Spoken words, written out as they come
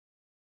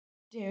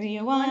Do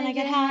you want to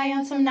get high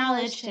on some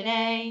knowledge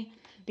today?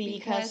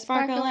 Because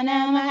Sparkle and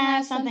Emma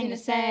have something to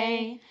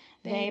say.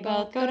 They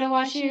both go to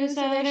WashU, so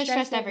they're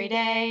stressed every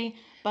day.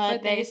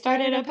 But they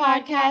started a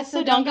podcast,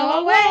 so don't go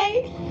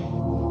away.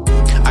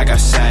 I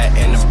got sad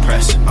in the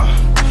press,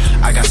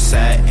 I got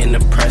sad in the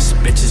press,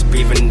 bitches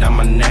breathing down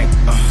my neck,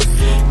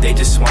 They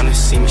just wanna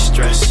see me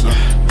stressed,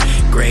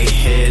 yeah. Gray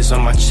hairs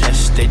on my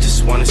chest, they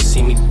just wanna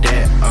see me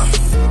dead,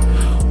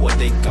 What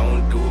they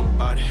gonna do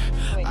about it?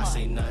 Wait, I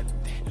say nothing.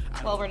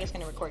 Well, we're just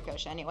gonna record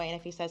Kosha anyway, and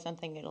if he says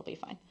something, it'll be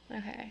fine.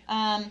 Okay.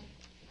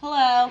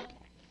 Hello.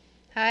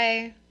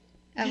 Hi,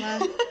 Emma.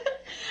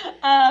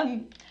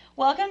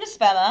 Welcome to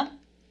Spema.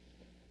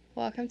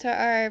 Welcome to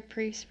our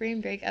pre-spring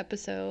break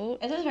episode.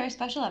 This is a very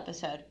special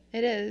episode.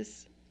 It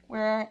is.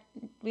 Where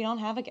we don't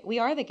have we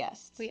are the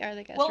guests. We are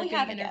the guests. Well, We're we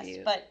have a being guest,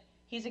 interviewed. but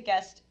he's a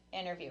guest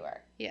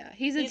interviewer. Yeah,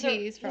 he's a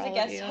tease for all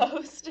of He's you. a guest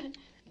host.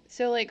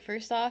 So,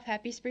 first off,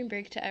 happy spring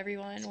break to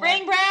everyone.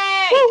 Spring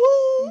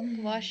break!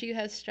 WashU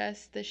has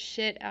stressed the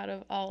shit out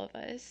of all of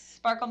us.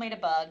 Sparkle made a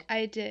bug.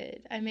 I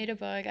did. I made a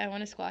bug. I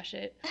want to squash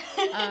it.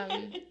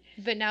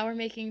 But now we're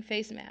making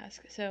face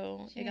masks,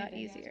 so it got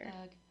easier.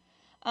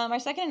 Our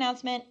second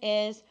announcement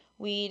is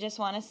we just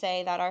want to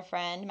say that our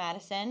friend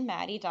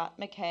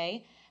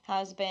Maddie.McKay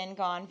has been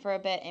gone for a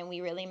bit, and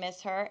we really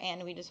miss her,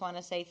 and we just want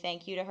to say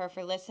thank you to her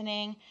for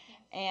listening.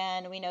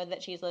 And we know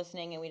that she's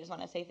listening, and we just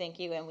want to say thank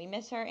you, and we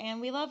miss her, and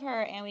we love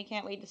her, and we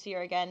can't wait to see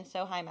her again.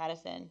 So, hi,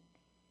 Madison.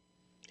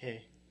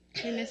 Hey.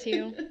 We miss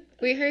you.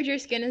 We heard your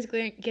skin is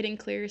getting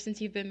clearer since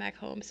you've been back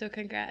home, so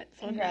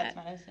congrats on that.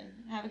 Madison.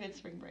 Have a good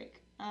spring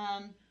break.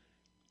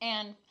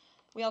 And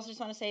we also just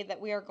want to say that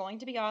we are going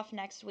to be off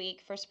next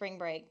week for spring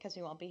break because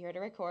we won't be here to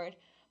record,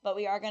 but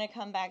we are going to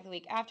come back the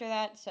week after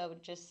that, so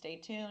just stay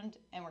tuned,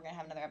 and we're going to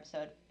have another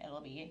episode.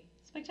 It'll be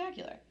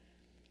spectacular.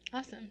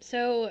 Awesome.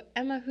 So,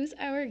 Emma, who's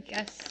our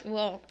guest?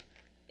 Well,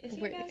 Is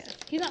he we're a the guest?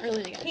 guest. He's not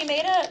really the guest. He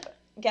made a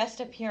guest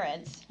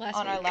appearance Last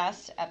our week.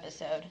 last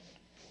episode.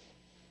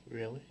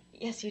 Really?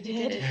 Yes, you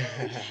did. did.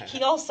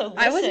 He also listened.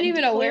 I wasn't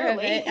even aware of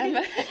clearly. it.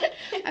 Emma.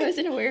 I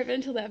wasn't aware of it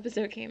until the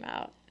episode came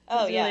out. It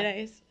Oh, was yeah.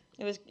 really nice.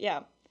 It was,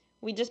 yeah.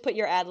 We just put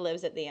your ad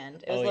libs at the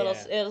end. It was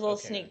a little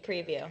sneak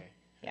preview.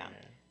 Yeah.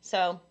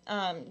 So,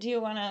 do you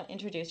want to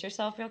introduce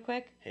yourself real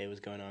quick? Hey, what's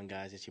going on,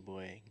 guys? It's your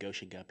boy,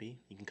 Gosha Guppy.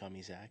 You can call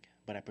me Zach,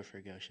 but I prefer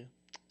Gosha.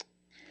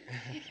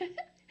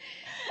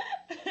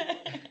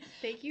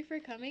 Thank you for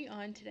coming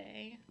on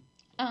today.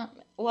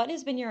 What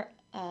has been your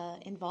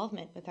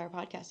involvement with our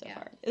podcast so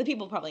far? The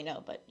people probably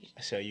know, but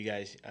So you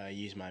guys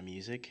use my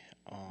music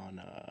on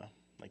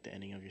the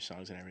ending of your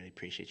songs, and I really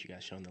appreciate you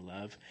guys showing the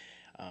love.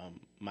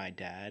 My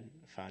dad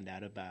found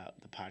out about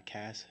the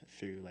podcast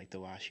through the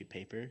WashU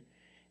paper,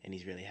 and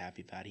he's really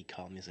happy about it. He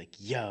called me. He's like,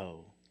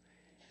 "Yo,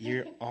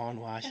 you're on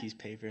WashU's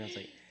paper." And I was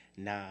like,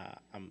 "Nah,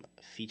 I'm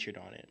featured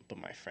on it, but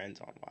my friend's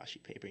on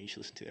WashU paper, and you should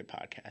listen to their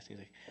podcast." And he's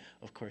like,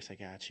 "Of course, I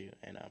got you."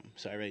 And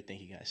so I really thank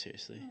you guys,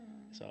 seriously.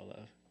 It's all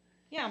love.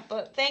 yeah.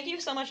 But thank you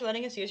so much for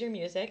letting us use your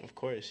music. Of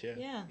course, yeah.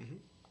 Yeah.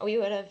 Mm-hmm. We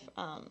would have.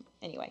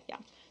 Anyway, yeah.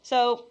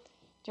 So,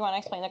 do you want to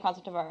explain the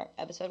concept of our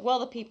episode? Well,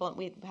 the people,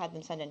 we've had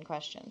them send in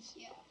questions.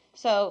 Yeah.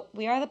 So,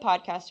 we are the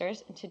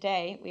podcasters, and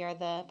today we are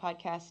the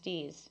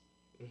podcastees,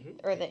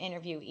 or the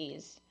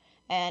interviewees.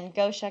 And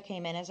Gosha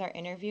came in as our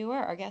interviewer,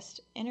 our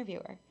guest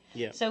interviewer.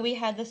 Yeah. So, we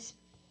had the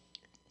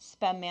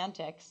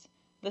Spemantics,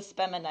 the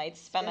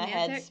Spemanites,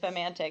 Spemaheads,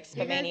 Spemantics,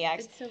 Spemaniacs.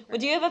 It's so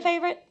Would you have a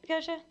favorite,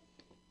 Gosha?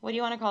 What do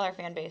you want to call our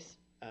fan base?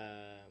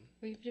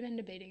 We've been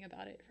debating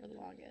about it for the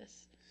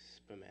longest.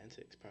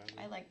 Spomantics,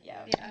 probably. I like, yeah.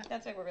 Yeah.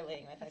 That's what we're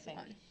relating with, I think.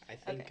 Fun. I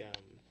think Okay.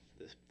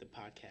 the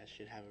podcast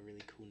should have a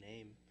really cool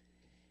name.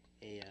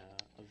 A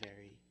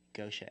very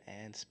Gosha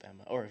and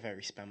Spema, or a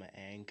very Spema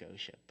and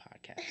Gosha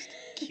podcast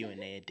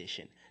Q&A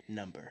edition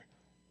number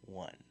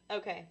 1.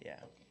 Okay. Yeah.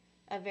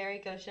 A very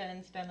Gosha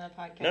and Spema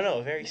podcast. No,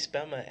 a very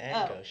Spema and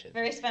Oh, Gosha.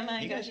 very Spema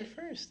and You guys Gosha. are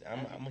first.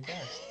 I'm a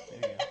guest.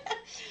 There you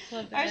go.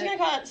 Love I was that. going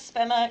to call it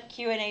Spema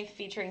Q&A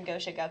featuring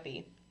Gosha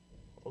Guppy.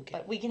 Okay.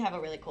 But we can have a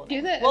really cool Do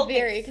name. the Well,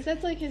 very, because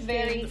that's his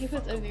very- thing. He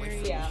puts a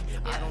very. Yeah.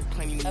 I don't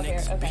claim you Okay,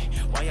 niggas, okay.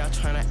 Why y'all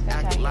trying to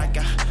act Okay. like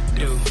I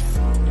do?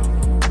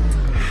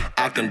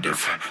 Acting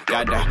different,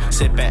 got that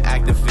sipping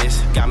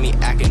activist, got me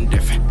acting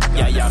different.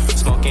 Yeah,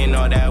 smoking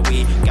all that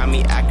weed, got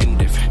me acting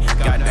different.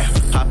 Got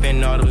that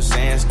popping all those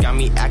Zans, got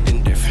me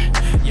acting different.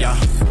 Yeah,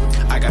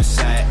 I got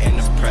sad in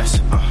the press.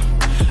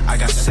 I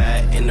got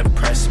sad in the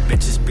press,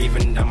 bitches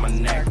breathing down my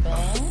neck.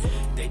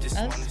 They just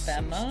Of wanna see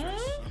me Spema.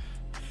 stress.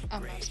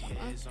 I'm not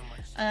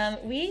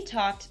Spema. We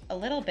talked a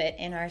little bit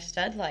in our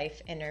Stud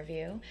Life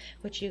interview,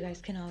 which you guys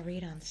can all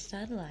read on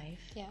Stud Life.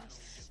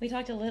 Yes. We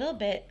talked a little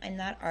bit in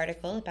that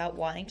article about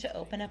wanting to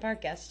open up our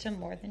guests to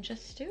more than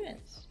just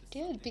students.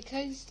 Did,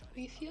 because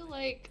we feel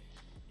like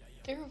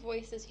there are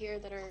voices here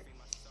that are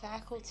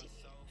faculty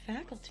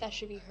Faculty. that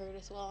should be heard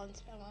as well in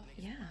Spema.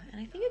 Yeah,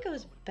 and I think it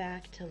goes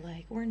back to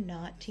we're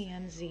not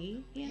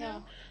TMZ, you know? Yeah.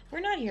 We're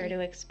not here to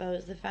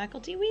expose the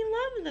faculty. We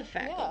love the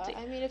faculty. Yeah,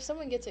 I mean, if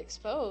someone gets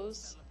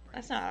exposed,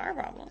 That's not our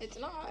problem. it's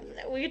not.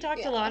 We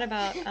talked Yeah. a lot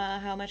about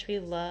how much we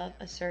love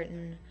a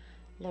certain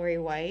Lori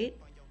White,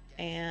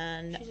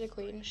 and She's a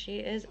queen. she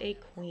is a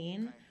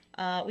queen.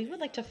 We would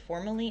like to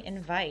formally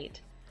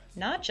invite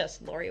not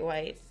just Lori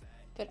White,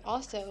 But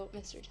also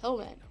Mr.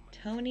 Tillman.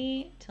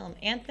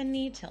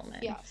 Anthony Tillman.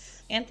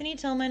 Yes. Anthony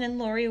Tillman and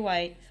Lori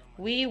White,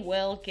 we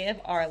will give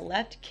our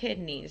left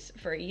kidneys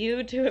for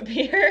you to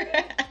appear.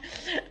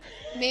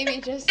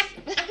 Maybe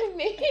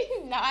maybe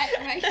not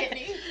my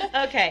kidney.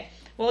 Okay,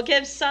 we'll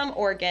give some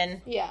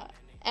organ. Yeah.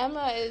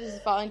 Emma is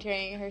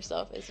volunteering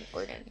herself as an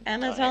organ.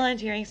 Emma's donor.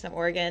 volunteering some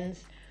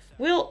organs.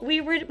 We're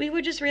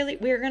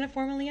gonna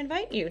formally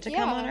invite you to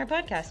come on our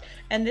podcast,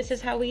 and this is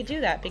how we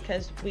do that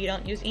because we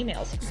don't use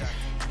emails.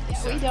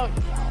 Yeah, we don't.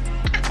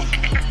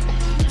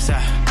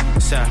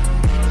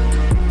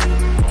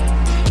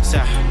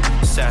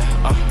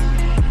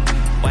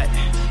 What?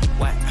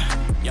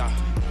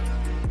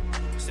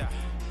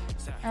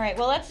 All right,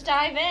 well, let's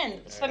dive in.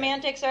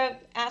 Semantics are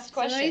asked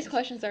questions. Some of these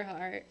questions are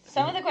hard.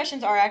 Some of the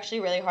questions are actually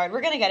really hard.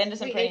 We're gonna get into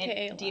some We pretty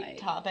AKA deep lied.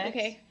 topics.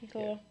 Okay,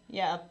 cool.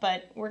 Yeah,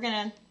 but we're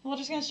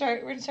just gonna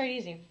start. We're gonna start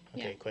easy.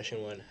 Okay, Yeah.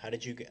 question 1. How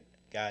did you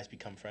guys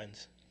become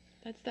friends?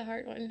 That's the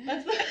hard one.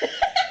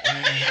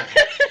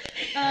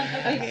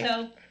 Okay,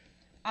 so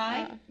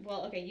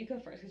you go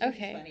first. 'Cause yours is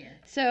Okay. funnier.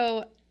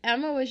 So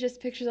Emma was just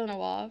pictures on a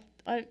wall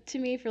to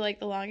me for like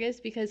the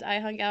longest because I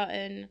hung out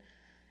in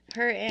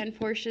her and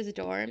Portia's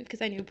dorm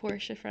because I knew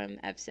Portia from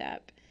FSAP.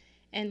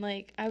 And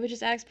like I would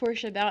just ask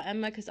Portia about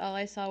Emma because all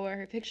I saw were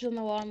her pictures on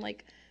the wall. I'm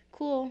like,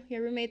 cool,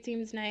 your roommate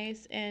seems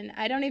nice. And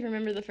I don't even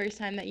remember the first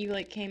time that you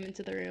like came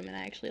into the room and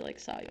I actually like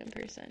saw you in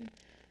person.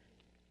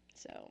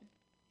 So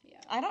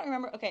I don't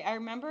remember. Okay, I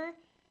remember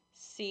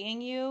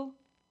seeing you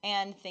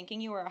and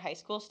thinking you were a high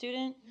school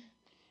student.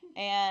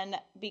 And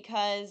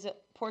because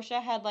Portia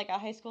had like a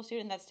high school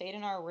student that stayed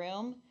in our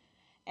room,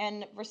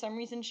 and for some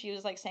reason she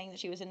was like saying that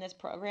she was in this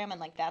program,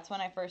 and like that's when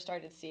I first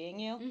started seeing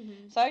you.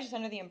 So I was just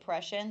under the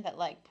impression that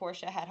like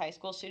Portia had high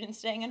school students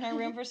staying in her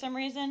room for some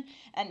reason,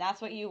 and that's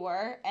what you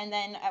were. And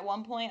then at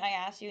one point I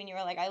asked you, and you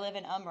were like, I live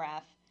in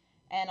Umrath.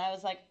 And I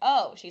was like,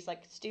 oh, she's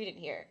like student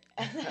here.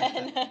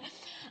 And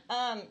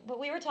then, but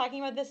we were talking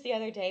about this the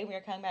other day. We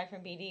were coming back from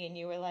BD, and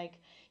you were like,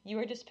 you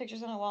were just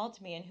pictures on a wall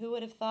to me, and who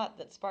would have thought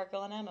that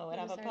Sparkle and Emma would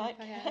have a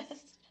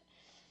podcast?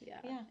 Yeah.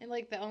 Yeah. And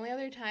like the only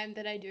other time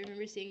that I do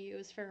remember seeing you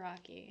was for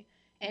Rocky.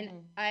 And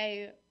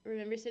I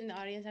remember sitting in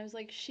the audience, I was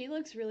like, she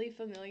looks really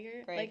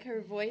familiar. Great. Like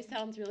her voice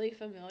sounds really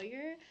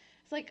familiar.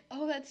 It's like,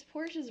 oh, that's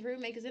Portia's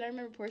roommate. Because then I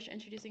remember Portia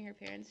introducing her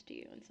parents to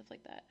you and stuff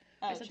like that.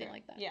 Or something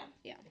like that. Yeah.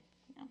 Yeah.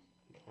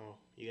 Oh,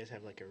 you guys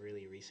have like a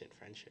really recent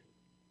friendship.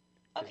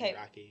 'Cause Okay.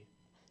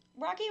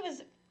 Rocky,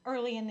 was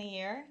early in the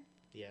year.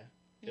 yeah,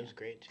 it was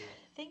great too.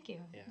 Thank you.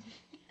 Yeah.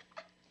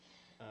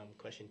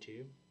 Question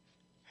 2.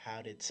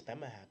 How did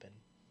Spema happen?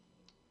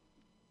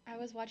 I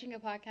was watching a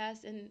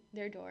podcast in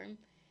their dorm.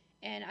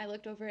 And I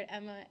looked over at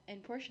Emma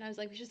and Portia, and I was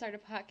like, we should start a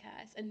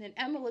podcast. And then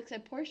Emma looks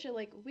at Portia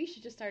like, we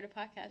should just start a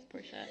podcast,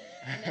 Portia.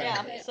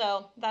 Yeah,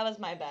 so that was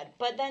my bad.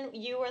 But then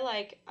you were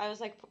like, I was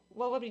like,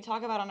 what would we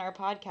talk about on our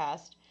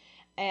podcast?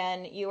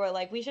 And you were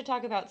like, we should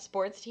talk about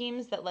sports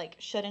teams that like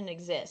shouldn't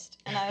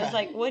exist. And I was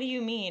like, what do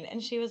you mean?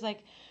 And she was like,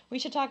 we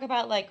should talk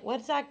about like,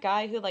 what's that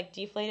guy who like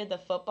deflated the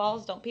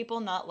footballs? Don't people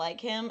not like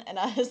him? And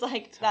I was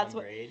like, that's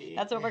what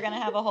we're gonna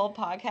have a whole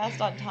podcast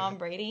on Tom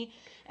Brady.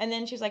 And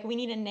then she was like, we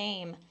need a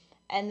name.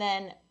 And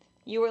then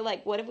you were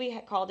like, what if we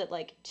called it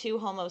like Two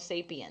Homo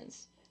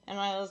Sapiens? And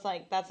I was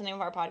like, that's the name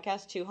of our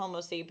podcast, Two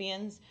Homo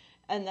Sapiens.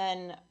 And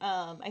then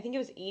I think it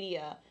was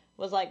Edia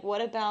was like,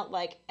 what about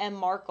like M.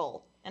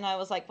 Markle? And I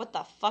was like, what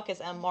the fuck is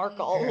M.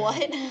 Markle?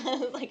 What?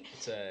 Like,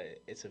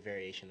 it's a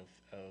variation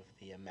of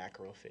the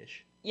mackerel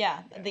fish. yeah,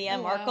 the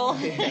M. Oh, wow. Markle.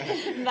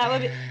 That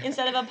would be,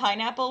 instead of a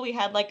pineapple, we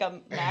had like a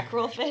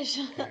mackerel fish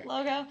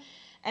logo.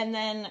 And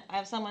then I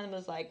have someone who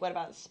was like, what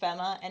about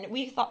Spema? And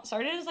we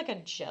started as like a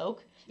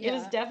joke. It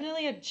was Yeah.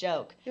 definitely a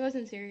joke. It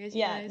wasn't serious,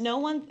 you Yeah,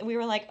 guys. we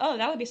were like, oh,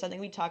 that would be something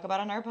we'd talk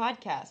about on our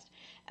podcast.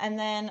 And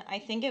then I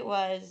think it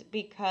was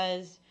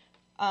because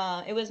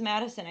it was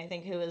Madison, I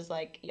think, who was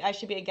like, I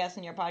should be a guest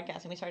in your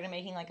podcast. And we started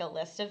making like a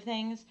list of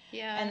things.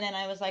 Yeah. And then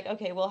I was like,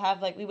 okay,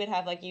 we would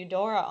have like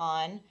Eudora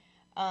on.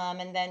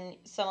 And then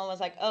someone was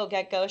like, oh,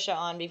 get Gosha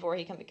on before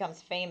he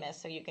becomes famous.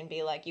 So you can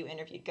be like, you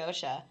interviewed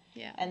Gosha.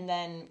 Yeah. And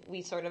then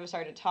we sort of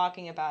started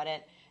talking about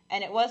it.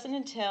 And it wasn't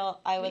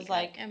until I was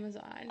like,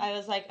 Amazon. I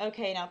was like,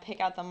 okay, now pick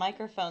out the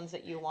microphones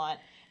that you want.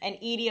 And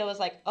Edia was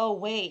like, oh,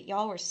 wait,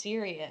 y'all were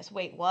serious.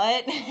 Wait,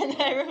 what? And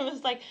everyone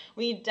was like,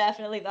 we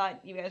definitely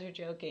thought you guys were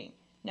joking.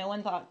 No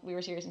one thought we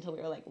were serious until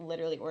we were like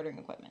literally ordering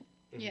equipment.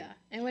 Yeah.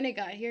 And when it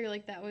got here,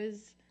 like that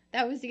was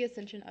the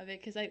ascension of it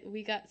because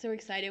we got so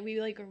excited. We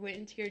like went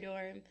into your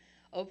dorm,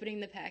 opening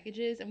the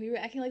packages, and we were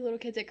acting like little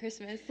kids at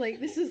Christmas. Like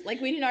this is like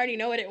we didn't already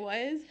know what it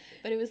was,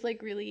 but it was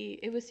like really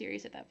it was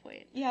serious at that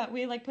point. Yeah,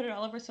 we like put it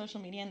all over social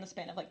media in the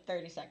span of like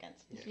 30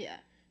 seconds. Yeah.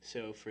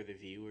 So for the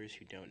viewers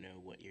who don't know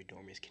what your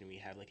dorm is, can we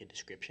have like a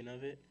description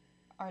of it?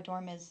 Our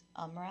dorm is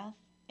Umrath.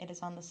 It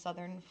is on the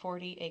southern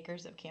 40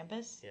 acres of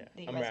campus, Yeah.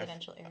 the Umrath.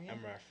 residential area.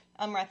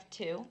 Umrath. Umrath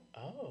 2.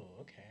 Oh,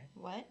 okay.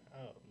 What?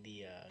 Oh,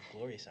 the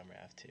glorious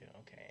Umrath too.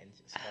 Okay, and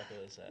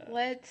Sparkles.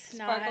 Let's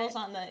not. Sparkles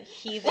on the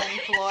heathen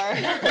floor.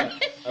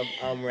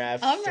 Umrath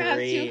Umrath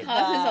 3. 2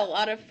 causes a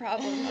lot of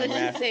problems. Let's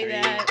just say 3.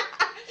 that.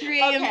 3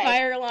 a.m. Okay.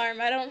 fire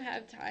alarm. I don't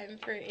have time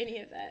for any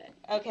of that.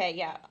 Okay,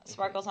 yeah.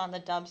 Sparkles on the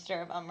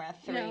dumpster of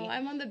Umrath 3. No,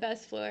 I'm on the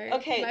best floor.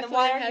 Okay, My then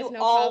floor why are has you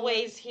no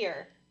always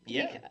here?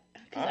 Yeah.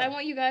 Because I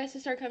want you guys to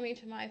start coming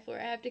to my floor.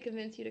 I have to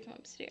convince you to come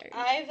upstairs.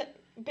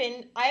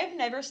 I've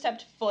never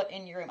stepped foot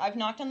in your room. I've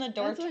knocked on the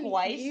door That's on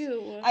twice.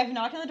 you. I've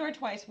knocked on the door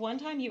twice. One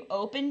time you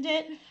opened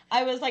it.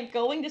 I was like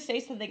going to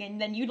say something,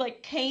 and then you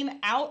like came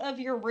out of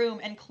your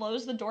room and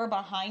closed the door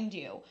behind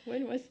you.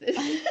 When was this?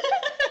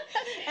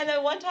 And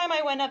then one time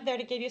I went up there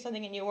to give you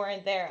something and you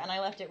weren't there, and I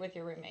left it with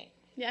your roommate.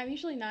 Yeah, I'm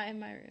usually not in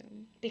my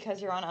room.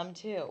 Because you're on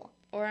too.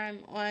 Or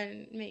I'm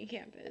on main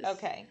campus.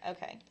 Okay.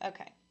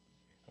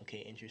 Okay,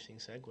 interesting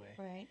segue.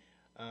 Right.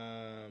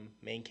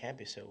 Main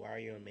campus. So why are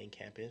you on main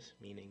campus?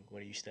 Meaning,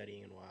 what are you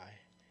studying and why?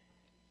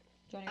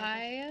 Do you wanna go first?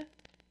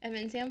 I am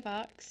in Sam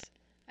Fox.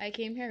 I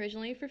came here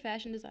originally for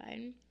fashion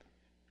design,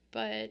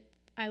 but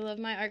I love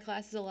my art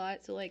classes a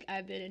lot, so like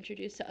I've been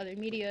introduced to other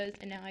medias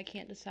and now I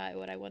can't decide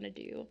what I want to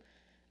do.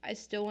 I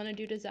still want to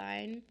do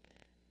design,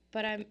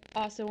 but I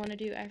also want to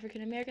do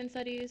African American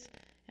studies,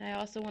 and I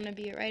also want to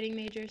be a writing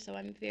major, so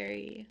I'm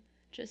very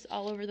just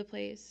all over the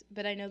place,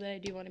 but I know that I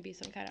do want to be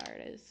some kind of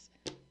artist.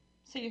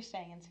 So you're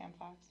staying in Sam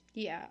Fox?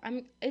 Yeah, they're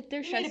You made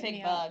a stressing big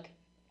me out. bug.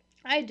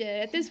 I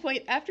did. At this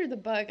point, after the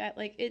bug,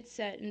 it's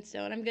set in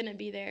stone. I'm gonna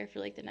be there for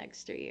like the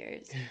next 3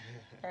 years.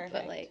 Perfect.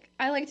 But like,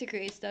 I like to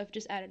create stuff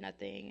just out of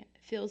nothing.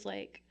 Feels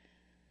like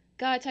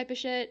God type of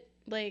shit.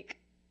 Like,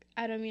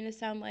 I don't mean to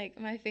sound like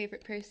my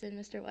favorite person,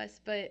 Mr.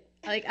 West, but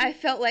like I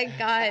felt like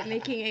God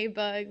making a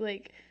bug,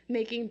 like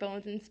making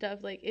bones and stuff.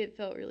 Like it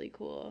felt really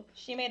cool.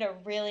 She made a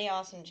really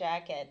awesome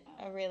jacket.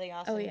 A really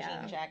awesome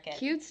jean jacket.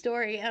 Cute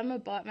story. Emma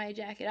bought my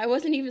jacket. I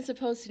wasn't even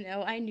supposed to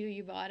know. I knew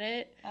you bought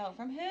it. Oh,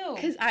 from who?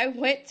 Because I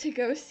went to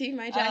go see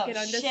my jacket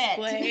on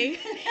display,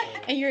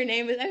 and your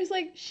name was. I was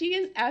like, she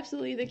is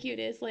absolutely the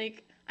cutest.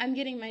 Like, I'm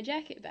getting my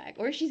jacket back,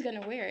 or she's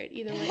gonna wear it.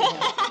 Either way.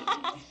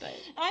 But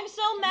I'm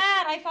so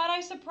mad. I thought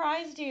I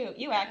surprised you.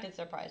 You acted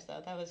surprised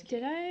though. That was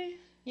cute. did I?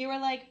 You were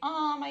like,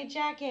 "Oh, my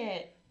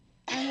jacket."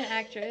 I'm an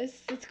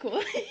actress. It's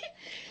cool.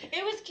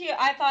 It was cute.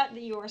 I thought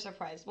that you were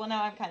surprised. Well,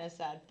 now I'm kind of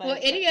sad. But Well,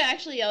 Idia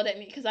actually yelled at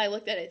me because I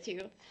looked at it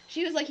too.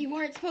 She was like, "You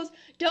weren't supposed.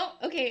 Don't."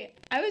 Okay,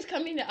 I was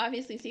coming to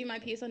obviously see my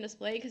piece on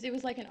display because it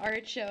was like an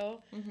art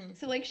show. Mhm.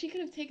 So like she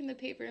could have taken the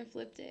paper and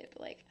flipped it,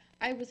 but like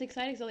I was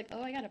excited because I was like,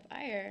 "Oh, I got a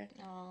buyer."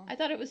 Oh. I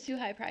thought it was too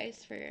high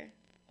priced for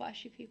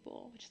WashU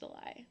people, which is a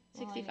lie.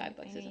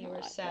 $65 I knew isn't you a were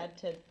lot. sad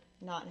to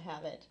not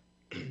have it,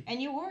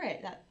 and you wore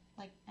it that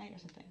like night or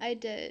something. I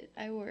did.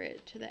 I wore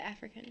it to the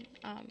African.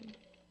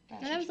 No,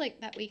 that was like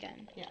that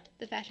weekend. Yeah.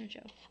 The fashion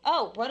show.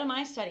 Oh, what am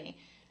I studying?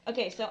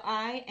 Okay, so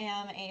I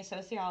am a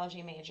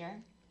sociology major.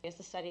 It's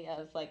the study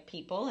of like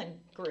people and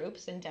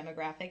groups and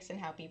demographics and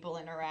how people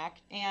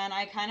interact. And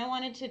I kind of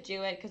wanted to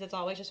do it because it's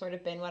always just sort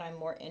of been what I'm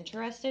more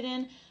interested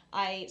in.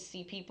 I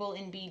see people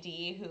in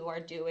BD who are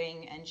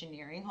doing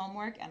engineering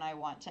homework and I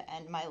want to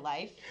end my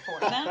life for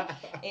them.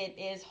 It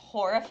is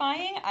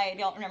horrifying. I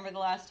don't remember the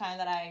last time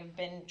that I've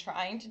been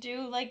trying to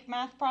do like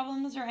math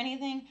problems or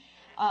anything.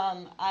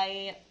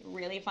 I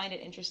really find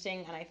it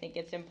interesting, and I think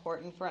it's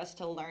important for us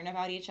to learn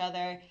about each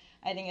other.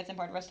 I think it's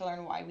important for us to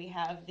learn why we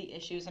have the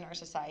issues in our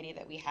society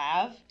that we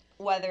have,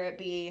 whether it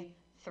be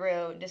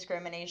through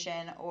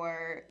discrimination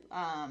or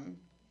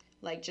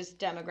like just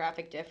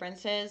demographic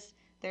differences.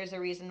 There's a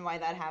reason why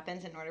that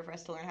happens. In order for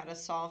us to learn how to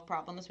solve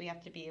problems, we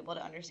have to be able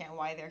to understand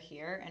why they're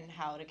here and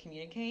how to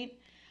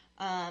communicate.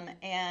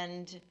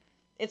 And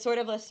it's sort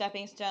of a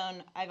stepping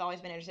stone. I've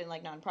always been interested in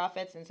like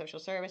nonprofits and social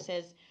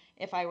services.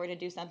 If I were to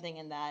do something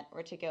in that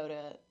or to go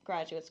to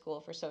graduate school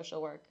for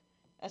social work,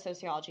 a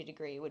sociology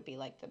degree would be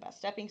like the best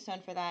stepping stone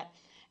for that.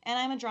 And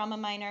I'm a drama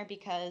minor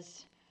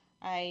because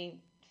I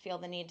feel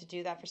the need to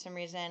do that for some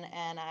reason,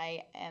 and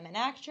I am an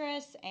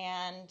actress,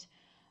 and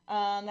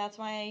that's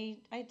why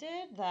I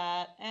did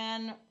that.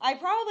 And I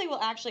probably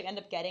will actually end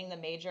up getting the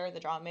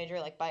drama major,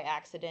 like by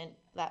accident.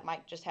 That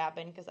might just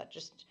happen because that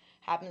just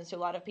happens to a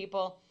lot of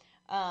people.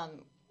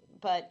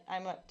 But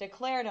I'm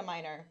declared a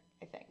minor,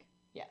 I think.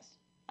 Yes,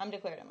 I'm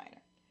declared a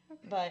minor.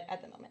 Okay. But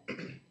at the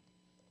moment.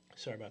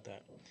 Sorry about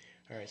that.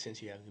 All right,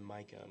 since you have the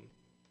mic,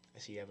 I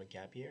see you have a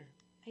gap year.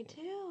 I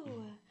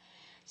do.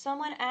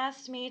 Someone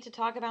asked me to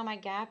talk about my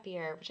gap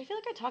year, which I feel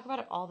like I talk about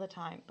it all the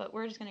time, but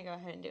we're just going to go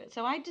ahead and do it.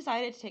 So I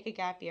decided to take a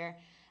gap year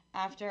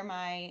after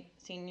my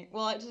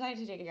I decided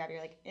to take a gap year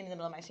like in the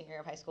middle of my senior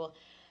year of high school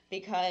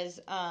because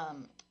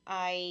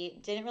I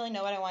didn't really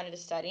know what I wanted to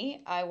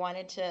study. I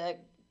wanted to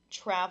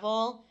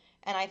travel,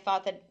 and I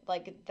thought that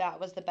like that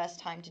was the best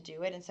time to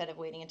do it instead of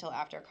waiting until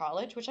after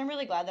college, which I'm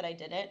really glad that I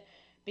did it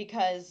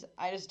because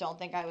I just don't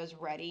think I was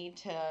ready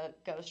to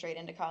go straight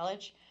into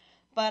college.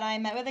 But I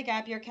met with a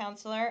gap year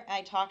counselor.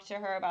 I talked to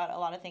her about a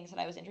lot of things that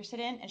I was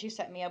interested in, and she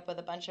set me up with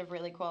a bunch of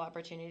really cool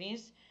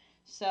opportunities.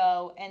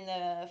 So in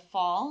the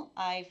fall,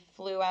 I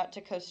flew out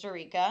to Costa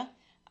Rica.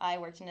 I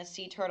worked in a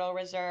sea turtle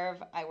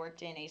reserve. I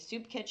worked in a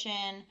soup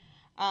kitchen.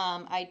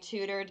 I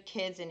tutored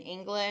kids in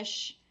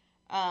English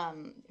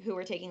who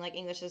were taking like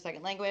English as a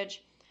second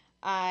language.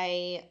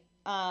 I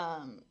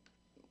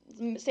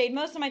stayed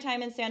most of my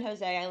time in San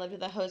Jose. I lived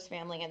with a host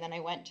family, and then I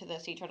went to the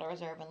Sea Turtle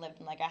Reserve and lived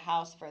in like a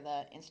house for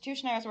the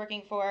institution I was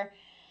working for.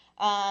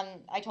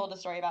 I told a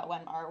story about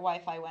when our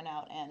Wi-Fi went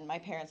out and my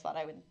parents thought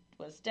I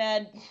was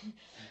dead.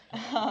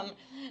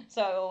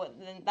 So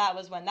then that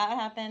was when that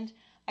happened.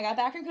 I got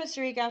back from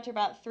Costa Rica after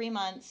about 3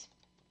 months.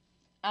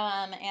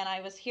 And I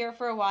was here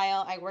for a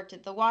while. I worked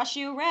at the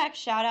WashU Rec.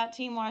 Shout out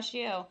Team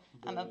WashU.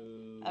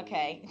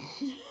 Okay.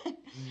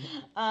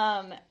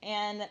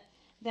 And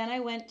then I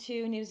went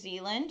to New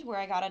Zealand where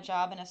I got a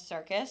job in a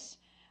circus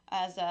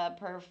as a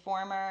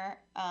performer,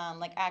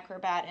 like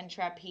acrobat and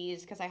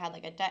trapeze, because I had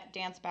like a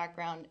dance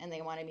background and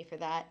they wanted me for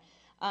that.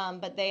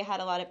 But they had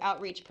a lot of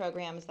outreach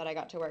programs that I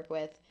got to work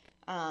with.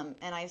 And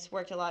I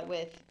worked a lot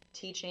with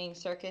teaching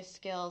circus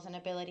skills and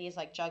abilities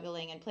like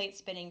juggling and plate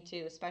spinning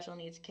to special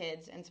needs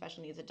kids and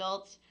special needs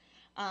adults.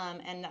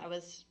 And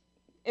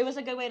it was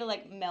a good way to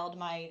like meld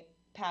my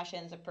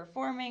passions of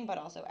performing, but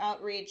also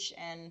outreach.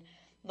 And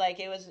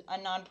like it was a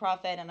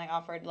nonprofit, and I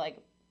offered like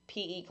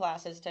PE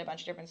classes to a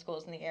bunch of different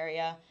schools in the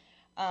area.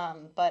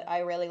 But I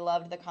really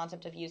loved the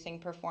concept of using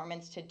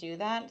performance to do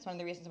that. It's one of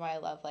the reasons why I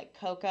love like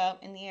COCA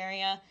in the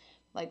area.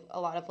 Like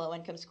a lot of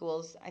low-income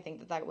schools, I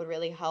think that would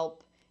really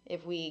help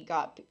if we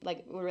got, like,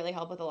 it would really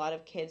help with a lot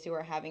of kids who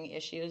are having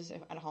issues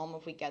at home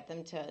if we get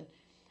them to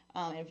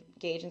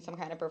engage in some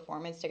kind of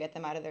performance to get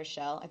them out of their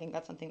shell. I think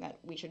that's something that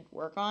we should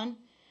work on.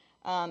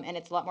 And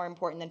it's a lot more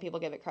important than people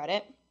give it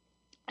credit.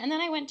 And then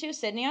I went to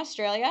Sydney,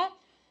 Australia.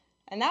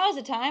 And that was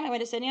the time I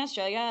went to Sydney,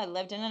 Australia. I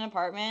lived in an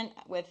apartment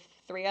with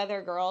 3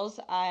 other girls.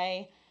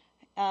 I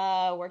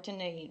worked in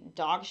a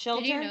dog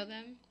shelter. Did you know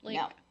them?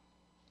 No.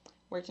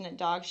 Worked in a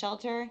dog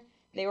shelter.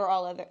 They were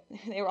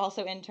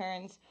also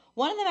interns.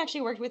 One of them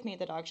actually worked with me at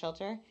the dog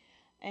shelter.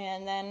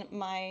 And then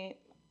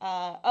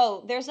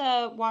there's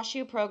a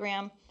WashU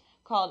program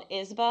called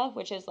ISBA,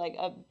 which is like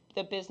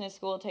the business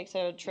school takes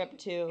a trip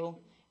to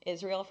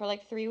Israel for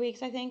like 3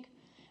 weeks, I think.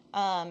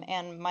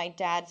 And my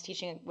dad's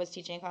was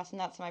teaching a class in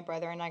that, so my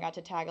brother and I got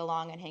to tag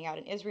along and hang out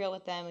in Israel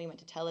with them. We went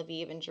to Tel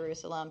Aviv and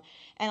Jerusalem.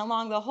 And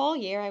along the whole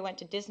year, I went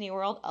to Disney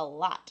World a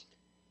lot.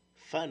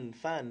 Fun.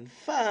 It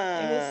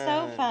was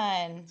so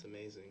fun. It's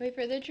amazing. Wait,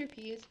 for the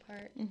trapeze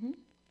part, Mm-hmm.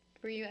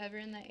 were you ever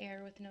in the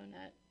air with no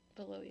net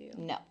below you?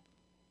 No.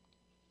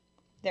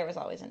 There was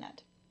always a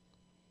net.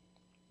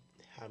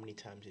 How many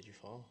times did you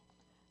fall?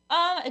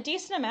 A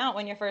decent amount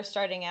when you're first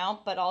starting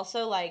out, but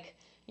also like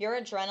your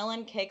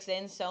adrenaline kicks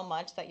in so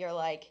much that you're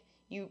like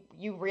you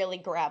really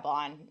grab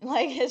on.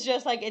 Like it's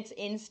just like it's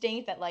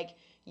instinct that like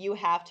you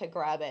have to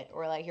grab it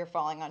or like you're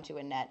falling onto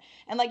a net.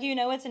 And like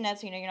it's a net,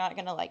 so you're not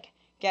gonna like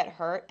get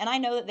hurt. And I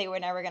know that they were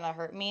never gonna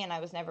hurt me, and I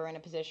was never in a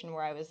position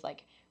where I was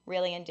like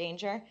really in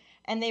danger.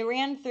 And they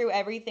ran through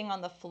everything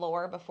on the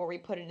floor before we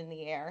put it in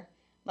the air.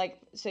 Like,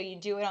 so you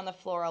do it on the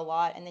floor a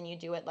lot, and then you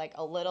do it like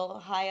a little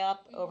high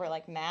up over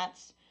like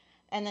mats.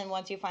 And then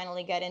once you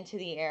finally get into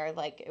the air,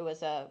 like it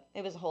was a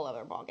whole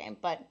other ball game.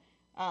 But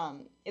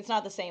it's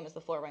not the same as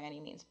the floor by any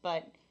means.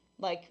 But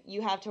like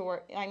you have to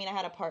work. I mean, I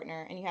had a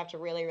partner, and you have to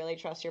really, really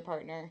trust your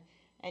partner,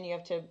 and you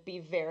have to be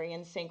very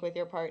in sync with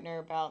your partner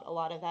about a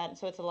lot of that.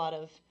 So it's a lot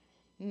of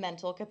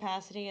mental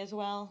capacity as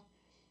well.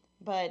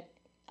 But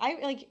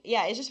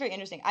it's just very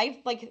interesting.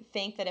 I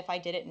think that if I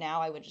did it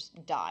now, I would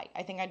just die.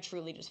 I think I'd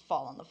truly just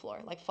fall on the floor,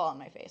 like fall on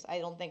my face. I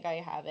don't think I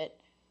have it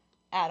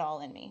at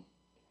all in me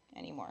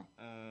anymore.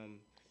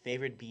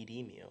 Favorite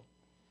BD meal?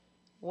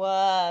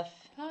 Woof.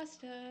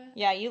 Pasta.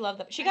 Yeah, you love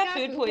that. She got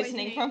food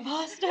poisoning from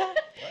pasta.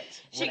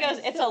 What? She goes,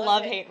 it's a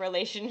love-hate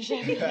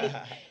relationship.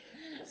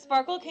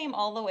 Sparkle came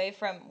all the way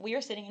we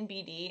were sitting in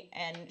BD,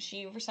 and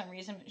she, for some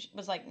reason,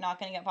 was like not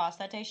going to get pasta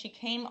that day. She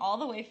came all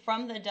the way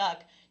from the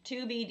Duck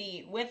to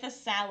BD with a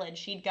salad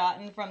she'd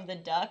gotten from the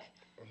Duck.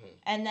 Mm-hmm.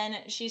 And then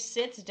she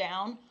sits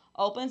down,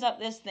 opens up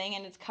this thing,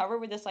 and it's covered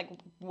with this like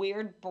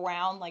weird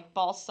brown, like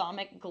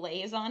balsamic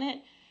glaze on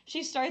it.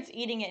 She starts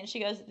eating it, and she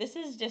goes, "This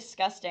is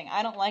disgusting.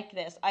 I don't like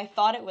this. I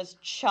thought it was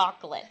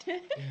chocolate."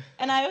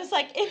 And I was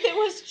like, if it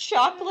was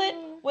chocolate,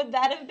 would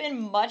that have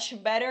been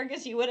much better?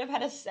 Because you would have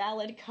had a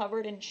salad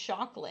covered in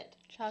chocolate.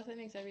 Chocolate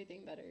makes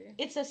everything better.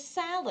 It's a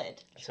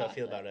salad. That's how I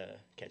feel about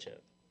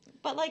ketchup.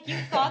 But, like, you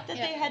thought that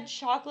they had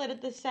chocolate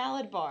at the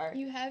salad bar.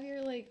 You have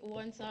your, like,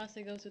 one sauce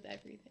that goes with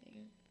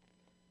everything.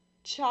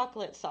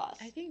 Chocolate sauce.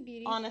 I think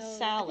BD on a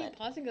salad.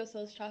 I think Plasico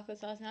sells chocolate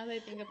sauce now that I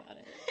think about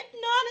it.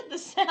 Not at the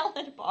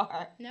salad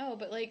bar. No,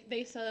 but, like,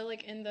 they sell it,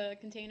 like, in the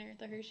container,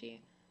 the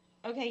Hershey.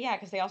 Okay, yeah,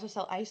 because they also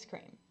sell ice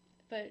cream.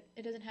 But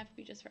it doesn't have to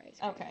be just for ice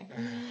cream.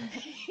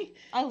 Okay.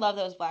 I love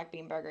those black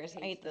bean burgers.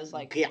 I eat those,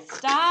 like,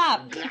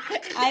 stop!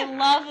 I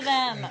love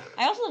them.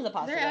 I also love the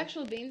pasta. Are there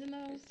actual beans in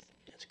those?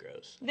 That's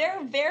gross.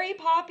 They're very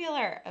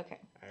popular. Okay.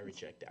 I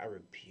reject that. I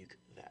rebuke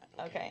that.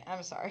 Okay,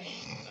 I'm sorry.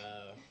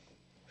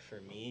 For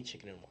me,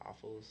 chicken and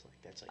waffles, like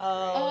that's like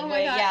Oh, Oh my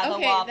wait, God. yeah, the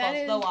Okay, waffles, that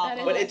is- the that waffles.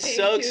 is But my it's fave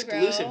so too,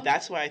 exclusive. bro.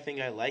 That's why I think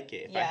I like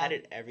it. If I Yeah. had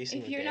it every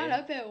single If you're day. not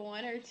up at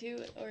 1 or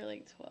 2 or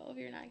like 12,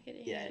 you're not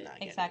getting Yeah, it. not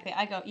getting Exactly. it.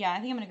 I think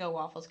I'm gonna go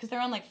waffles because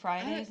they're on like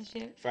Fridays and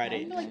shit. I Friday.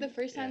 remember like the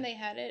first time Yeah. they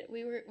had it,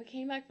 we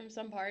came back from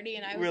some party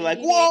and I was We're in like,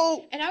 DD,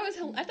 whoa! and I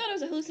thought I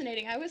was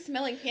hallucinating. I was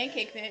smelling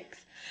pancake mix.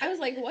 I was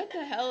like, what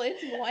the hell?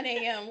 It's 1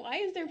 a.m. Why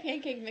is there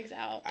pancake mix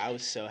out? I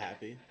was so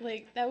happy.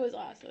 Like that was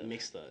awesome.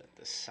 Mix the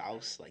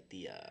sauce, like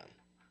the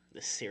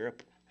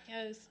syrup.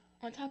 Yes,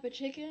 on top of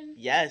chicken.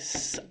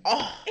 Yes.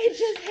 Oh, It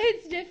just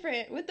hits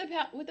different with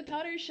the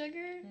powdered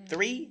sugar.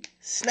 3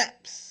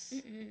 snaps.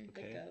 Mm-mm.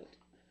 Okay.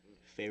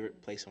 Favorite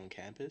place on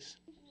campus?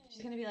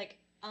 She's gonna be like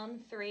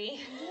 3.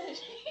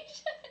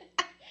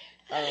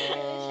 3.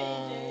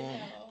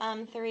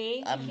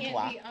 It can't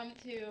Trois. be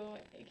 2.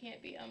 It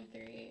can't be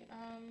 3.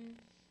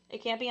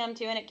 It can't be 2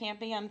 and it can't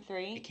be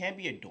 3. It can't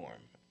be a dorm.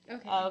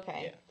 Okay.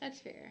 Okay. Yeah. That's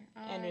fair.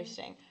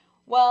 Interesting.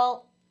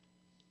 Well,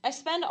 I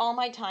spend all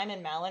my time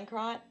in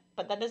Malincrot,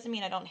 but that doesn't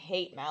mean I don't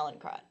hate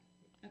Malincrot.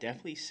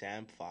 Definitely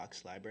Sam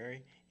Fox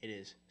Library. It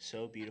is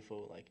so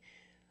beautiful. Like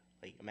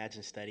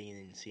imagine studying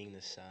and seeing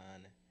the sun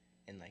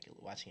and like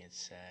watching it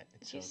set.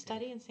 It's Did you so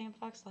study in Sam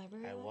Fox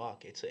Library? beautiful. I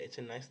walk. It's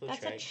a nice little That's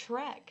trek. a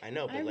trek. I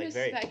know, but I like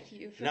respect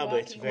very. you for No, but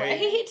it's walking very-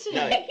 away. Right?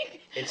 No,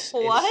 Like, It's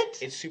what?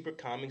 It's super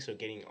calming. So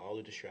getting all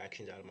the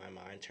distractions out of my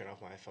mind. Turn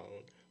off my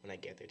phone when I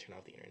get there. Turn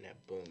off the internet.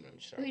 Boom. I'm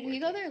just start Wait, do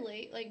working. you go there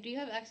late? Like, do you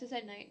have access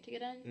at night to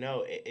get in?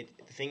 No, the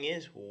thing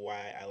is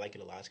why I like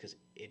it a lot is because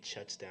it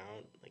shuts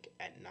down like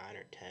at 9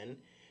 or 10.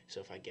 So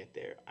if I get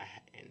there,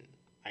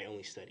 I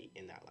only study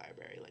in that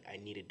library. Like I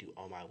need to do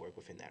all my work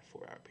within that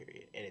 4-hour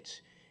period, and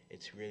it's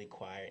really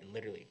quiet. And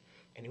literally,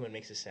 anyone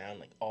makes a sound,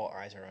 like all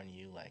eyes are on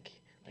you. Like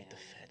the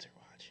feds are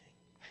watching.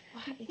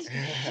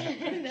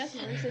 That's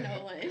Marissa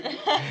Nolan.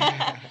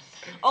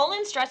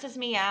 Olin stresses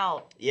me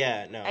out.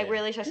 Yeah, no. I yeah.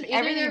 really stress me. Either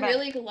Everything they're about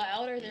really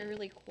loud or they're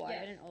really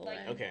quiet Yeah, and Olin.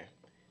 like- Okay.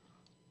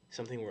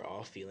 Something we're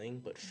all feeling,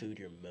 but food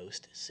you're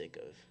most sick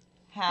of.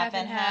 half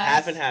and half.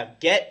 Half and half.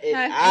 Get it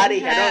Half out of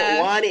and here. I half.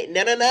 don't want it.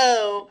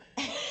 No.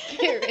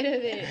 Get rid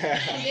of it.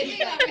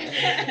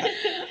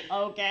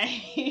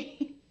 Okay.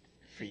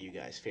 For you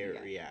guys,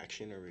 favorite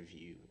reaction or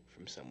review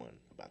from someone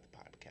about the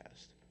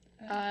podcast?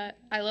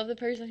 I love the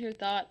person who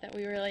thought that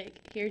we were like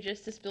here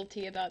just to spill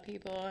tea about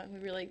people and we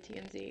were like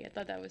TMZ. I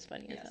thought that was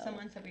funny as Yeah, hell.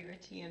 someone said we were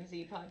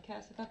TMZ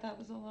podcast. I thought that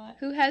was a lot.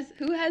 Who has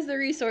the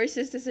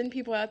resources to send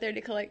people out there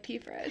to collect tea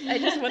for us? I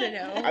just want to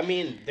know. I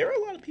mean, there are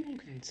a lot of people who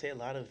can say a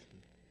lot of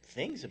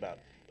things about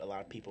a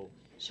lot of people.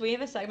 Should we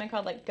have a segment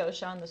called like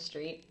Gosha on the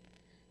Street?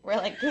 We're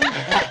like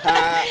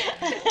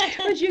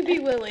Would you be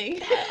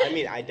willing? I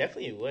mean, I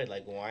definitely would.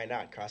 Like, why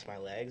not cross my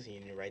legs and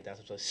you write down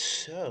some stuff?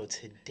 So,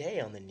 today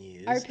on the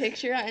news, Our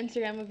picture on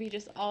Instagram would be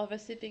just all of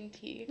us sipping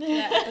tea for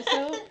that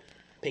episode.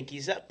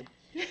 pinkies up.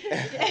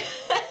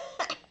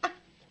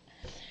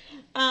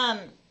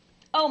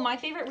 Oh, my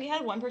favorite, we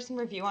had one person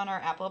review on our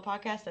Apple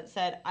podcast that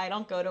said, I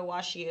don't go to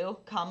Wash U,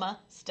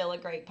 still a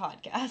great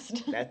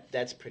podcast.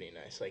 That's pretty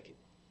nice. Like,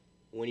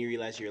 when you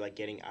realize you're like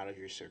getting out of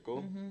your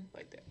circle,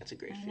 like that's a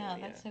great I feeling. know,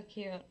 Yeah. that's so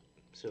cute.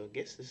 So I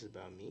guess this is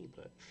about me,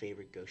 but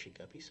favorite Goshi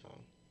Guppy song.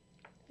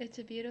 It's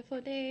a beautiful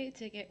day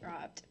to get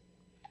robbed.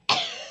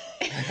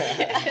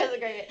 That's a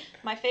great.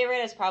 My favorite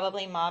is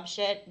probably Mob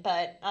Shit,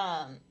 but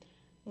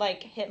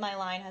like Hit My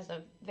Line has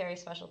a very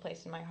special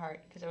place in my heart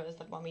because it was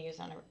the one we used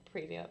on a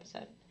preview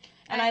episode,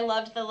 and I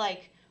loved the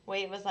like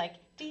way it was like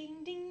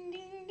ding ding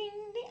ding ding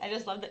ding. I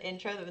just loved the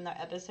intro in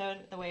the episode,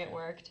 the way it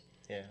worked.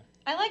 Yeah.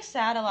 I like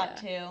Sad a lot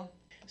too.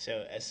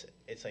 So it's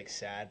like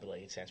sad, but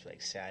like it stands for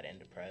like sad and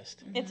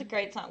depressed. It's a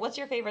great song. What's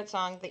your favorite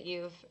song that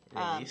you've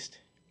Released.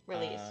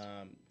 released?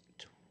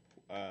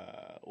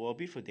 Well,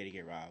 Beautiful Day to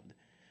Get Robbed.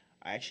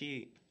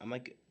 I'm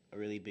like a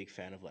really big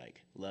fan of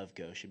like Love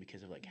Gosha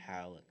because of like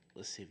how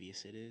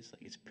lascivious it is.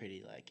 Like it's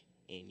pretty like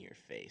in your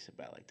face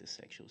about like the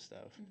sexual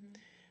stuff.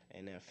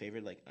 And a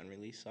favorite like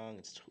unreleased song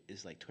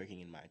is like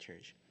Twerking in My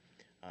Church.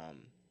 And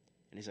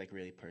it's like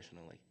really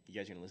personal. Like you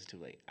guys are gonna listen to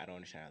it, like I don't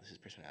understand how this is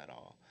personal at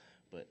all,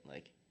 but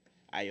like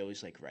I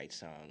always like write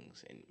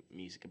songs and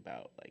music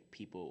about like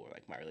people or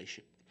like my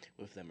relationship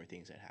with them or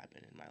things that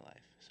happen in my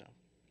life. So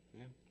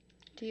yeah.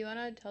 Do you want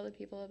to tell the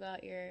people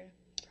about your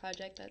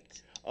project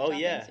that's Oh dropping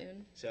yeah.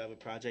 soon? So I have a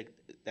project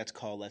that's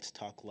called Let's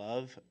Talk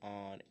Love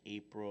on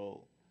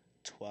April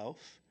 12th.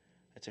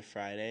 It's a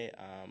Friday.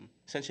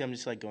 Essentially, I'm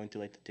just like going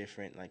through like the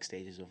different like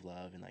stages of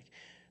love and like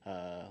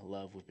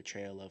love with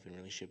betrayal, love in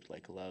relationship,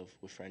 like love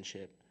with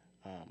friendship,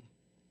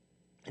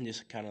 and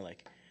just kind of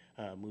like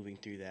moving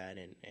through that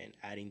and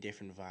adding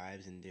different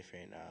vibes and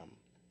different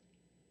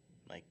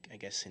like I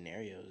guess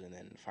scenarios, and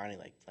then finally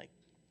like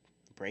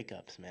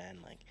breakups, man.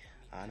 Like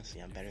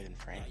honestly, I'm better than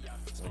Frank when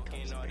it comes to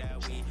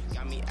breakups.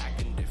 Got me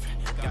acting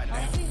different.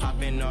 Goddamn,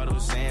 popping all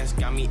those Zans,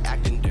 got me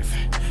acting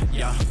different.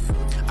 Yeah,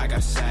 I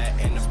got sad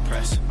in the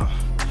press.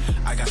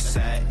 I got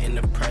sad in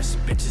the press.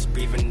 Bitches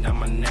breathing down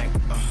my neck.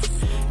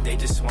 They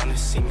just wanna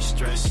see me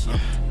stress. Yeah,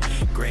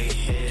 gray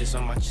hairs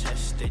on my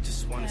chest. They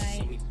just wanna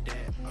see me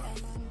dead.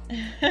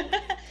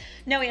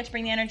 No, we have to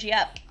bring the energy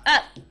up.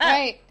 Up.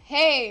 Right.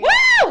 Hey.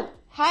 Woo!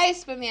 Hi,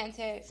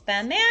 Spamantics.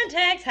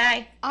 Spamantics.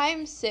 Hi.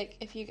 I'm sick,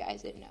 if you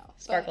guys didn't know.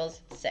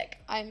 Sparkle's sick.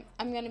 I'm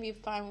going to be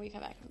fine when we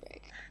come back from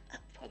break.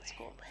 That's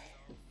cool.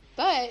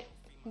 But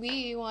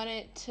we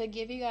wanted to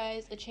give you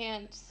guys a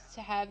chance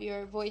to have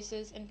your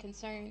voices and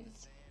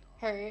concerns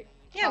heard.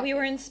 Yeah, we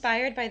were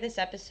inspired by this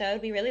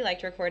episode. We really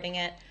liked recording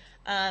it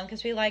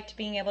because we liked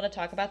being able to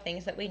talk about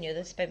things that we knew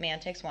the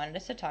Spamantics wanted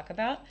us to talk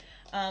about.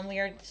 We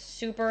are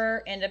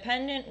super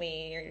independent.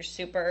 We are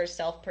super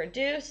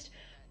self-produced.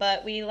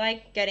 But we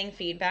like getting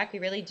feedback. We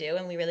really do.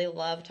 And we really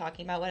love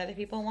talking about what other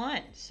people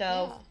want. So...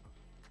 Yeah.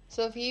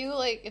 So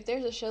if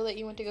there's a show that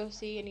you want to go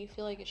see and you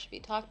feel like it should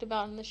be talked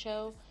about in the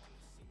show,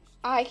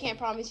 I can't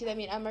promise you that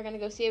me and Emma are going to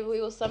go see it, but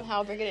we will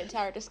somehow bring it into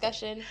our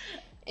discussion.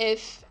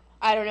 If,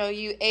 I don't know,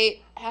 you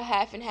ate a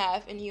half and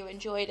half and you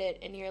enjoyed it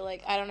and you're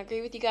like, I don't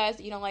agree with you guys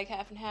that you don't like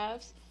half and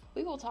halves,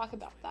 we will talk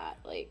about that.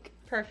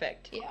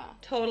 Perfect. Yeah.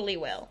 Totally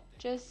will.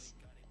 Just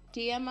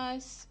DM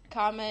us,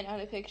 comment on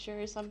a picture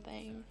or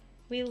something.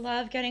 We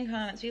love getting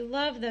comments. We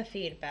love the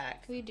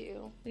feedback. We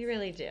do. We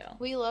really do.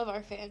 We love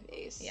our fan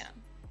base. Yeah.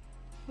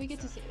 We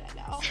get to say that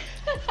now.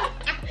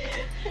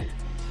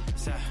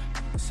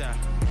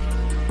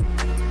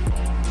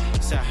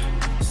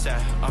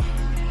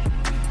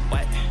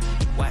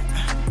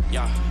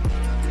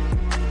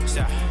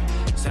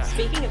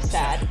 Speaking of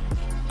sad.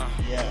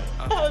 Yeah.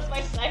 That was my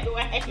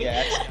segue.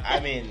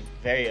 Yeah,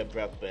 very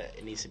abrupt, but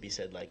it needs to be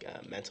said,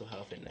 mental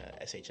health and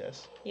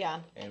SHS. Yeah.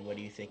 And what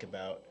do you think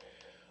about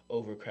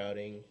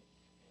overcrowding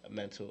of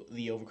mental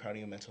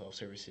health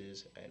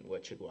services, and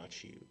what should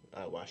WashU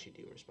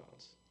do in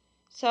response?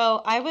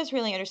 So I was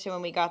really interested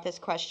when we got this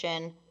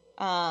question,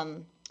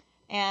 and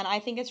I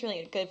think it's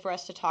really good for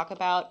us to talk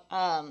about.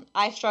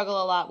 I struggle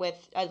a lot with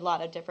a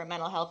lot of different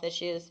mental health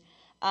issues.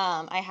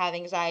 I have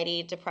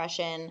anxiety,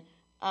 depression.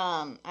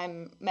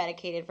 I'm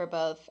medicated for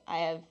both. I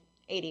have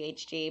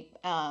ADHD,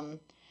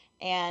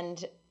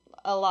 and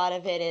a lot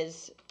of it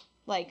is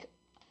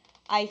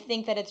I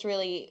think that it's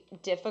really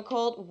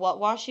difficult what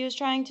WashU is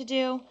trying to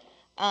do.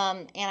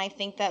 And I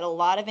think that a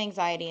lot of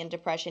anxiety and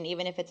depression,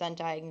 even if it's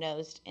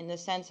undiagnosed, in the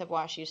sense of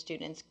WashU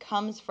students,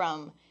 comes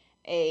from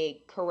a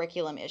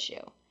curriculum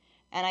issue.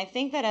 And I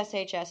think that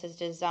SHS is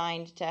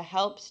designed to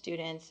help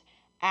students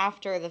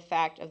after the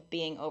fact of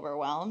being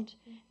overwhelmed.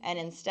 And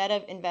instead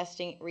of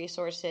investing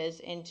resources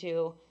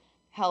into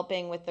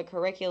helping with the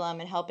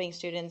curriculum and helping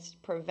students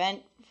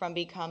prevent from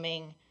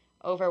becoming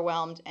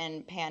overwhelmed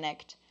and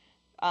panicked,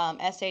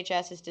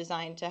 SHS is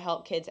designed to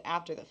help kids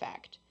after the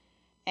fact.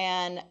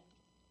 And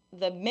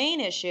the main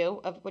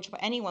issue, of which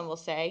anyone will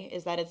say,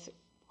 is that it's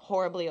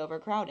horribly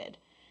overcrowded.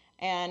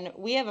 And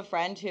we have a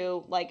friend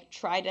who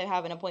tried to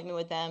have an appointment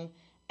with them,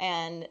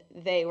 and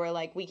they were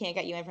like, we can't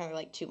get you in for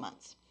 2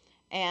 months.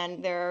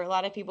 And there are a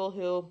lot of people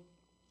who,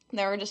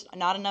 there are just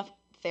not enough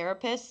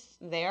therapists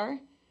there.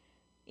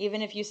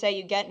 Even if you say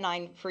you get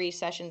 9 free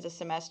sessions a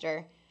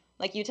semester,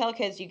 you tell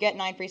kids you get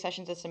 9 free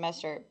sessions a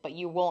semester, but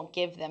you won't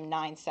give them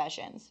 9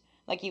 sessions.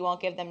 You won't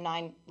give them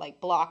 9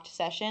 blocked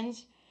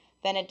sessions.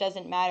 Then it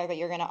doesn't matter that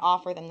you're going to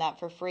offer them that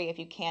for free if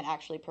you can't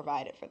actually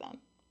provide it for them.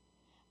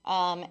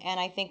 And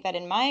I think that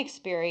in my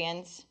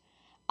experience,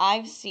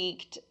 I've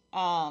sought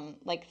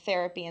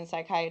therapy and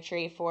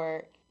psychiatry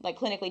for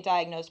clinically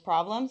diagnosed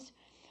problems.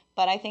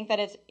 But I think that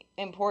it's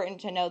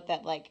important to note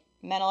that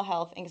mental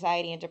health,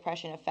 anxiety, and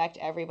depression affect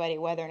everybody,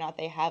 whether or not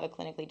they have a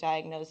clinically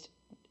diagnosed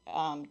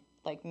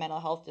mental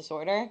health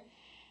disorder.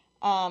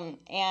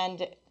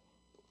 And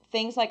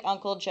things like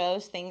Uncle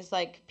Joe's, things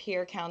like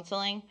peer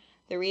counseling,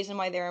 the reason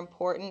why they're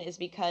important is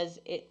because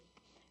it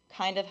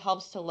kind of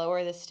helps to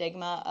lower the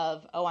stigma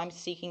of, oh, I'm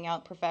seeking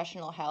out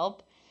professional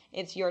help.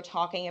 It's you're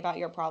talking about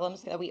your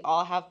problems, that we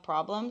all have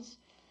problems.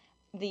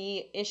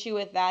 The issue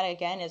with that,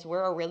 again, is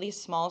we're a really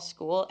small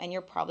school, and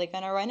you're probably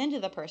going to run into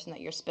the person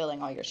that you're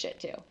spilling all your shit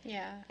to.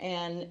 Yeah.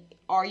 And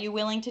are you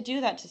willing to do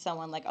that to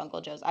someone like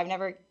Uncle Joe's? I've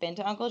never been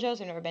to Uncle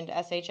Joe's. I've never been to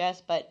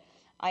SHS, but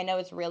I know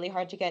it's really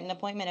hard to get an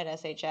appointment at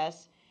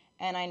SHS.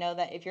 And I know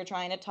that if you're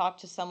trying to talk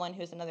to someone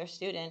who's another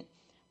student,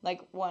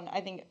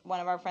 I think one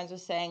of our friends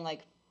was saying,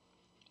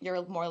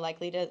 you're more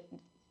likely to,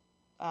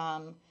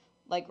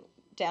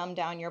 dumb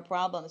down your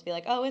problems. Be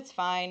like, oh, it's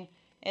fine.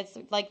 It's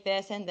like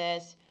this and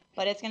this,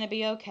 but it's going to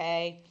be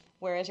okay.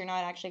 Whereas you're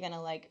not actually going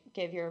to,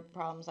 give your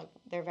problems,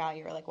 their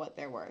value or, what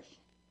they're worth.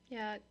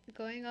 Yeah,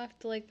 going off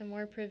to, the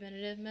more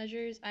preventative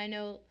measures, I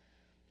know,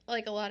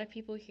 a lot of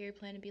people here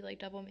plan to be,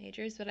 double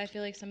majors, but I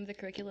feel like some of the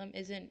curriculum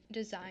isn't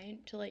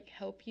designed to,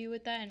 help you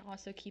with that and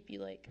also keep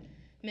you,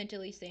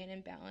 mentally sane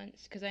and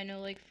balanced. Because I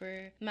know,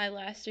 for my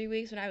last 3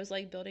 weeks when I was,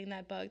 building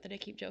that bug that I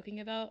keep joking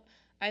about,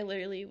 I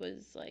literally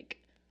was,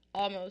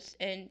 almost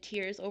in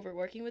tears over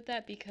working with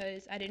that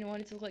because I didn't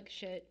want it to look like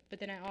shit, but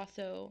then I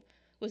also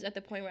was at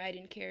the point where I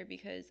didn't care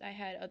because I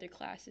had other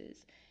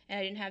classes and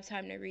I didn't have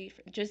time to read,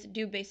 just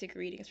do basic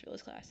readings for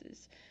those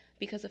classes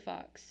because of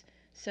Fox.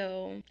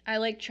 So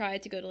I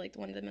tried to go to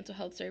one of the mental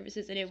health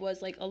services, and it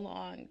was a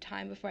long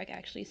time before I could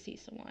actually see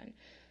someone.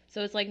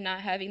 So it's like not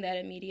having that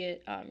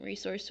immediate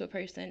resource to a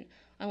person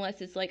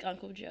unless it's like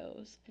Uncle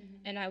Joe's.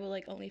 And I will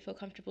like only feel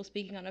comfortable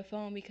speaking on a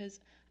phone because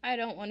I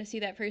don't want to see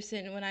that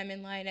person when I'm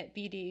in line at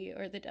BD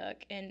or the Duck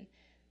and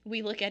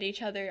we look at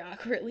each other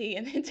awkwardly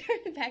and then turn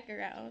it back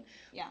around.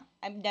 Yeah,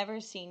 I've never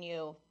seen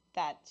you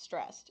that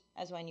stressed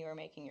as when you were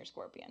making your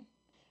scorpion.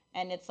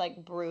 And it's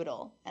like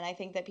brutal. And I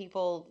think that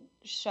people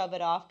shove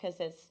it off because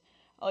it's,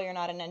 oh, you're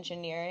not in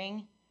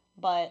engineering.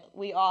 But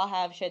we all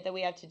have shit that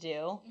we have to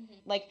do.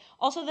 Like,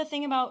 also the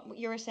thing about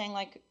you were saying,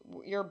 like,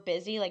 you're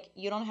busy, like,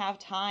 you don't have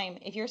time.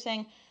 If you're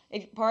saying,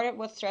 if part of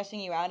what's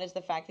stressing you out is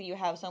the fact that you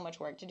have so much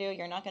work to do,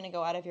 you're not going to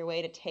go out of your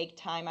way to take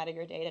time out of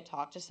your day to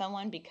talk to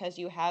someone because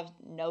you have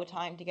no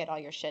time to get all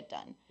your shit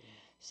done.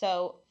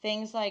 So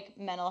things like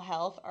mental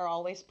health are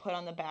always put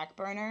on the back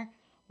burner,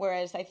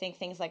 whereas I think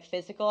things like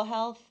physical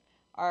health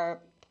are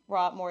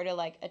brought more to,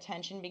 like,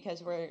 attention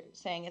because we're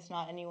saying it's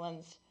not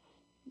anyone's,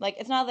 like,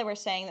 it's not that we're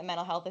saying that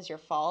mental health is your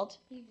fault,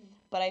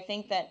 but I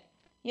think that,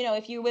 you know,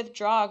 if you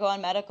withdraw, go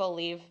on medical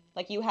leave,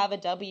 like, you have a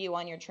W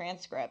on your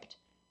transcript.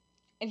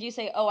 If you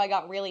say, oh, I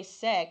got really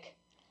sick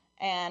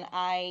and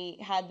I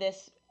had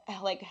this,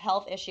 like,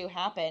 health issue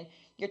happen,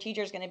 your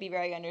teacher's going to be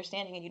very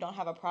understanding and you don't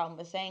have a problem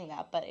with saying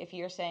that. But if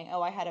you're saying,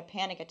 oh, I had a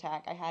panic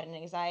attack, I had an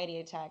anxiety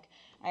attack,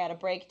 I had a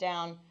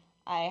breakdown,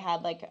 I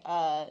had, like,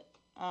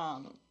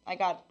 I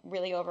got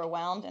really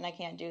overwhelmed and I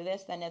can't do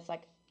this, then it's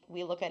like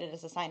we look at it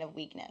as a sign of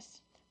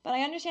weakness. But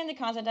I understand the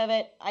concept of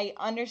it. I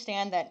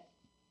understand that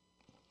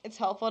it's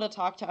helpful to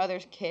talk to other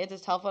kids.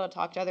 It's helpful to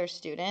talk to other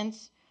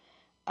students.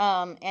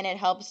 And it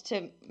helps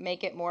to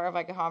make it more of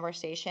like a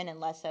conversation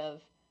and less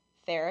of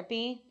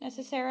therapy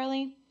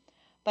necessarily.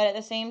 But at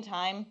the same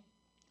time,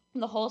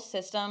 the whole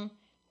system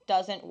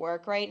doesn't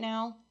work right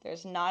now.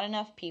 There's not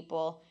enough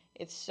people.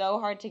 It's so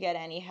hard to get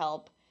any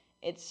help.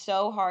 It's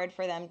so hard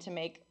for them to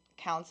make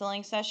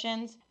counseling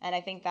sessions. And I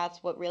think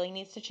that's what really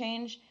needs to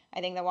change. I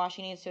think that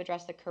WashU needs to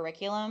address the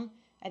curriculum.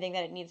 I think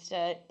that it needs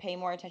to pay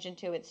more attention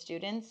to its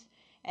students,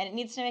 and it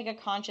needs to make a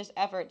conscious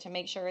effort to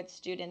make sure its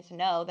students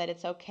know that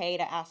it's okay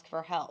to ask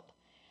for help.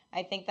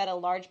 I think that a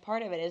large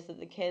part of it is that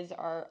the kids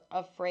are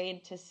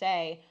afraid to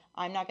say,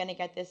 I'm not going to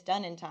get this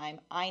done in time.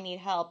 I need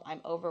help.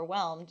 I'm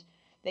overwhelmed.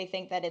 They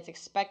think that it's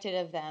expected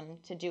of them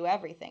to do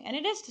everything. And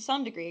it is to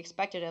some degree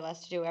expected of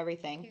us to do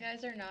everything. You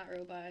guys are not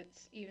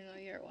robots, even though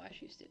you're a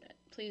WashU student.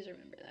 Please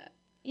remember that.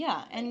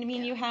 Yeah, and I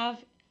mean, you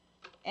have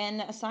an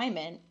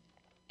assignment,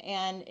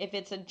 and if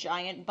it's a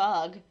giant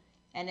bug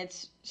and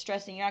it's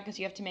stressing you out because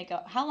you have to make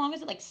a, how long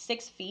is it, like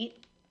 6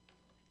 feet?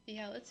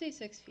 Yeah, let's say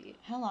 6 feet.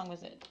 How long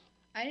was it?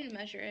 I didn't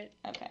measure it.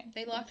 Okay.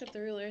 They locked up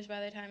the rulers by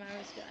the time I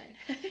was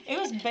done. It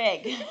was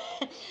big.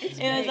 It's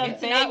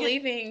It's not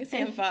leaving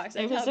Sam Fox.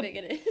 That's how big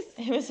it is.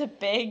 It was a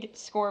big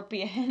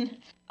scorpion.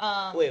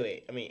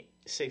 Wait. I mean,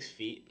 6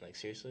 feet? Like,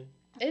 seriously?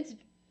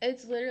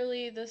 It's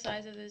literally the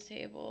size of this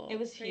table. It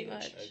was pretty huge.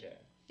 much. Okay.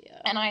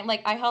 Yeah. And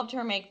I helped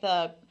her make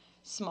the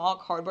small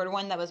cardboard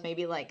one that was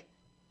maybe like,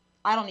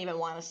 I don't even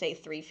want to say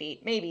 3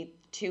 feet, maybe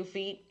 2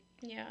 feet.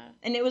 Yeah.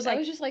 And it was That like,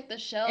 was just like the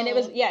shell. and it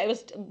was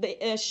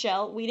a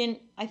shell. We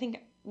didn't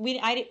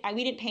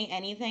paint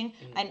anything.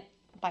 And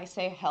by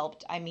say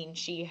helped, I mean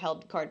she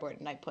held cardboard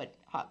and I put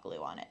hot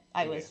glue on it.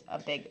 I was a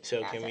big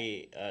So asset. can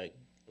we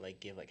like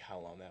give like how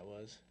long that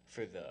was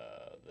for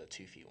the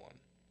 2 feet one?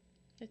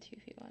 The 2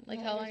 feet one.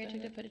 Like how long it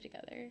took to put it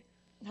together.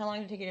 How long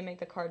did it take you to make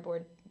the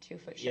cardboard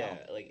 2-foot shell?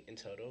 Yeah, like in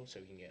total, so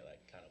we can get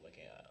like kind of like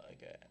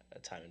a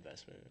time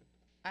investment.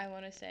 I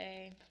want to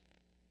say,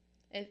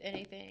 if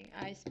anything,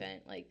 I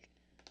spent like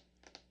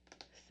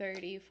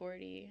 30,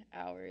 40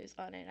 hours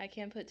on it. I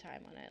can't put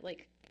time on it,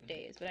 like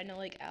days, but I know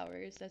like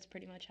hours, that's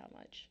pretty much how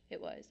much it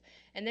was.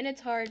 And then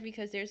it's hard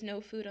because there's no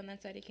food on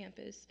that side of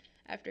campus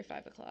after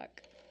 5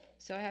 o'clock.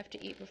 So I have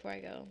to eat before I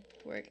go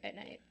work at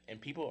night. And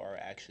people are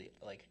actually,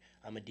 like,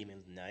 I'm a demon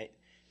of the night,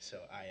 so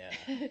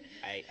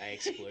I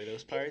explore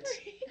those parts.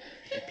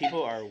 And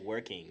people are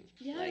working,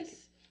 like,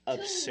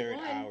 absurd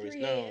 1, hours.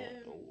 3 No, a.m.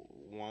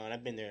 1,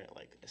 I've been there,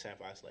 like, San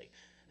Francisco, like,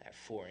 at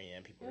 4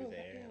 a.m. people were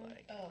there,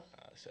 like,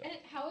 so. And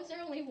how is there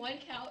only one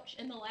couch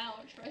in the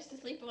lounge for us to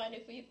sleep on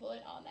if we pull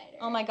an all-nighter?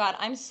 Oh my god,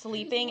 I'm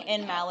sleeping one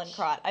in couch.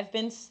 Malincrot. I've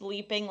been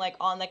sleeping like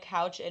on the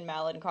couch in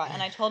Malincrot.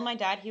 And I told my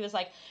dad, he was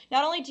like,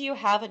 not only do you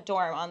have a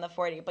dorm on the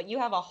 40, but you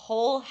have a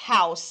whole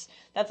house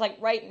that's like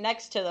right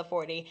next to the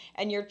 40,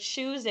 and you're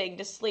choosing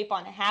to sleep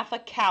on half a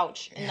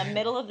couch in the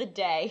middle of the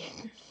day.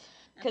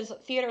 Because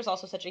theater is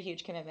also such a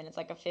huge commitment. It's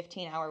like a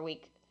 15-hour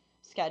week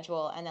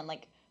schedule, and then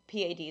like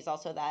PAD is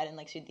also that, and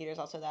like student theater is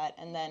also that,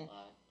 and then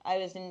I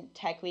was in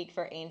Tech Week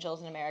for Angels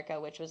in America,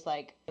 which was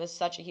like, it was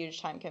such a huge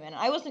time commitment.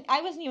 I wasn't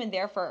even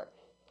there for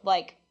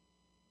like,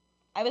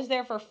 I was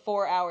there for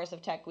 4 hours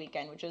of Tech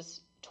Weekend, which was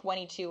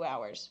 22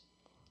 hours,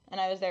 and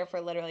I was there for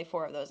literally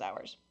 4 of those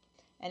hours,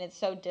 and it's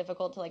so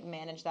difficult to like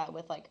manage that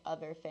with like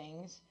other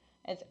things.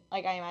 It's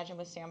like, I imagine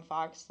with Sam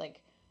Fox,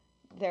 like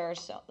there are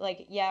so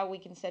like, yeah, we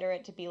consider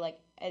it to be like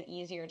an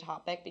easier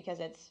topic because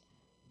it's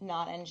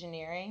not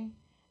engineering.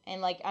 And,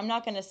 like, I'm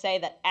not going to say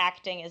that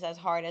acting is as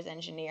hard as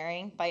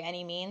engineering by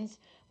any means,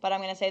 but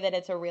I'm going to say that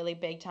it's a really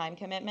big time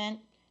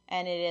commitment,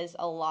 and it is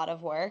a lot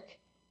of work.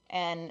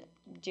 And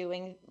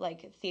doing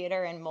like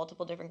theater in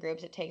multiple different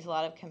groups, it takes a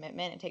lot of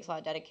commitment, it takes a lot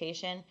of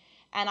dedication.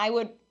 And I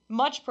would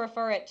much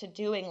prefer it to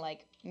doing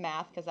like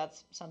math, because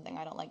that's something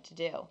I don't like to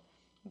do.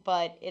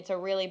 But it's a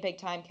really big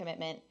time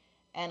commitment,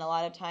 and a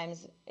lot of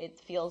times it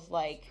feels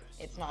like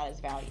it's not as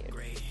valued.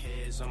 Gray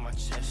hairs on my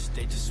chest,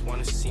 they just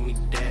wanna see me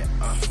dead.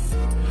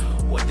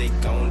 What they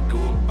gonna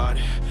do about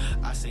it?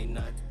 I say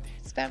nothing.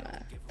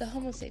 Spema, the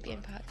Homo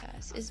Sapien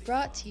podcast, is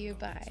brought to you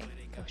by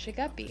Kosha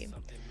Guppy.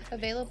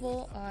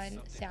 Available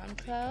on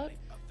SoundCloud,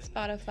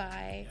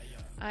 Spotify,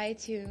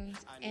 iTunes,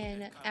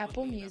 and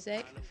Apple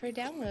Music for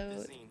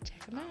download.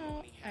 Check them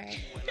out. Alright.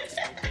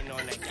 Smoking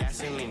on that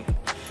gasoline.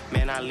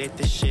 Man, I lit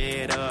this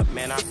shit up.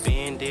 Man, I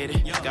been did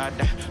it. Got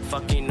that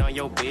fucking on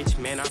your bitch.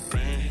 Man, I been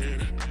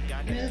hit it.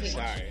 Got that. Movie.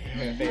 Sorry,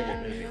 my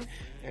favorite movie.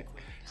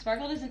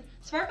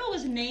 Sparkle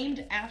was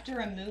named after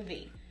a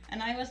movie.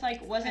 And I was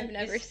like, I've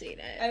never seen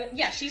it.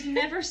 Yeah, she's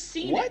never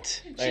seen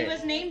What? it. She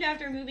was named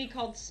after a movie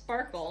called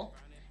Sparkle.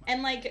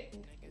 And like,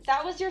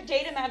 that was your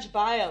data match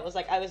bio. Was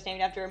like, I was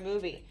named after a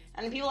movie.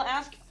 And people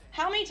ask,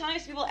 how many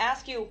times do people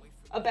ask you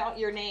about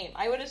your name?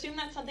 I would assume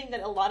that's something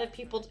that a lot of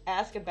people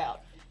ask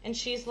about. And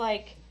she's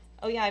like,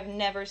 oh yeah, I've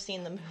never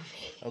seen the movie.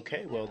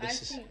 Okay, well, I've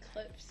this is. seen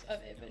clips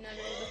of it, but never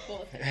the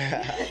full thing.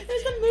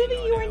 There's a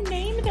movie you were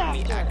named Got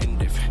me after. acting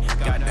different.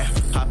 Got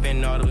that pop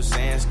in all those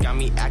hands. Got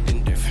me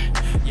acting different.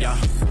 Yeah,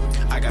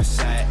 I got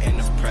sad in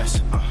the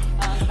press. My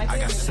I got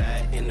favorite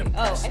sad in the movie.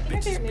 Oh, I press. think my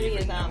Bitches favorite movie is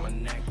breathing down my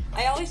neck.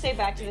 I always say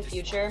Back to the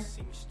Future,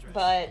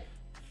 but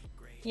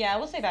yeah,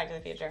 we'll say Back to the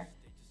Future.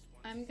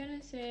 I'm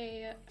gonna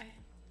say,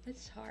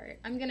 it's hard.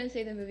 I'm gonna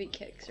say the movie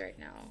Kicks right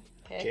now.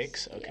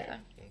 Kicks? Okay. Yeah.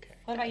 Okay.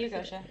 What about you,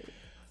 Gosha?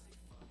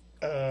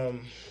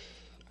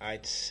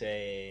 I'd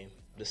say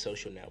The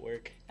Social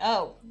Network.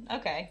 Oh,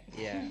 okay.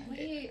 Yeah.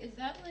 Wait, is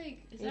that one?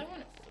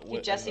 You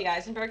What- Jesse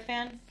Eisenberg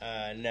fan?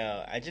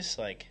 No, I just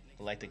like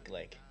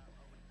to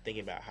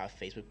thinking about how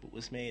Facebook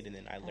was made, and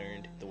then I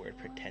learned the word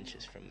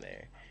pretentious from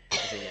there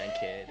as a young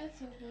kid. That's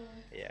so cool.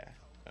 Yeah.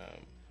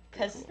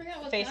 Because I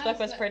forgot what Facebook class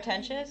was that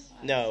pretentious?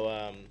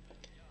 No,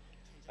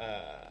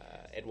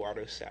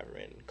 Eduardo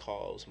Saverin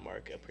calls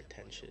Mark a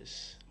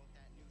pretentious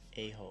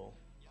a-hole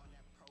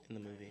in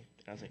the movie.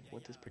 And I was like,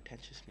 what does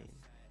pretentious mean?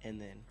 And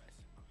then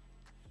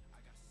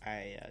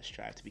I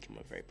strive to become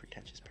a very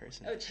pretentious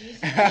person. Oh,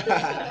 Jesus.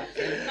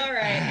 All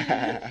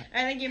right.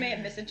 I think you may have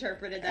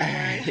misinterpreted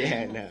that word.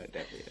 Yeah, no,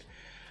 definitely.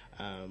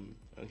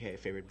 Okay,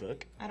 favorite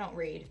book? I don't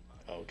read.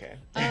 Oh, okay.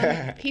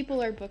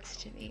 People are books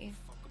to me.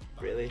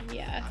 Really?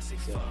 Yeah. I say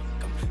fuck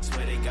 'em.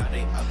 Swear they got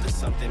it up to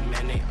something.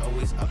 Man, they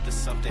always up to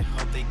something.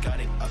 Hope they got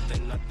it up to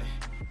nothing.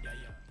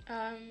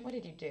 Yeah. What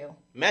did you do?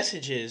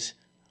 Messages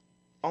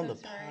on So the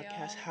sorry, podcast.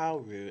 y'all. How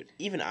rude.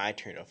 Even I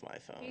turned off my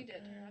phone. You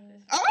did turn off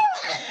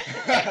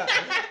this.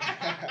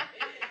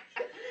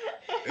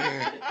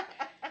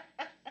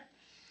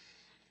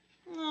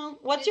 Well,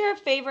 what's your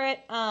favorite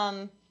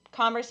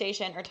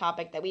conversation or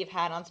topic that we've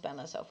had on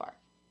Spema so far?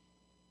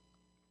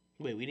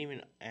 Wait, we didn't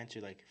even answer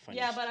like funny.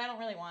 Yeah, but I don't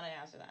really want to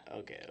answer that.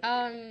 Okay.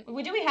 Do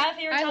we have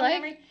favorite I childhood like-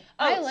 memory?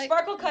 I Oh, like-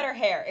 Sparkle cut her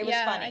hair. It was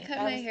yeah, funny. I cut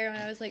That my was- hair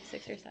when I was like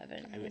 6 or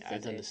 7. I mean, with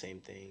I've done the scissors. same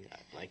thing.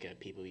 Like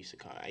people used to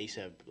call. I used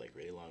to have like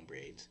really long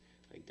braids,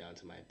 like down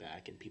to my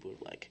back, and people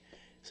would like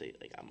say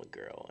like I'm a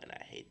girl, and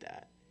I hate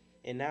that.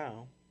 And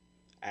now,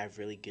 I have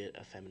really good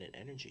effeminate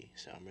energy,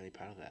 so I'm really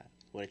proud of that.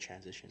 What a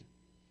transition.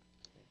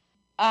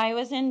 I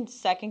was in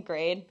 2nd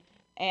grade,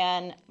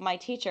 and my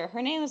teacher,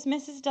 her name was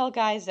Mrs.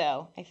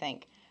 Delgaizo, I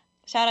think.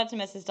 Shout out to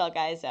Mrs.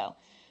 Delgaizo.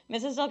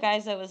 Mrs.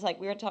 Delgaizo was like,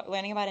 we were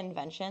learning about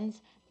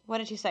inventions. What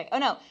did she say? Oh,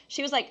 no.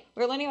 She was like,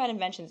 we were learning about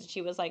inventions, and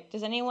she was like,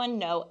 does anyone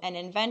know an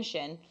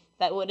invention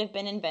that would have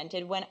been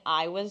invented when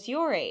I was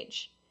your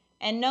age?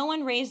 And no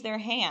one raised their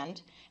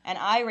hand, and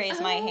I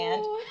raised my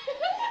hand. Oh.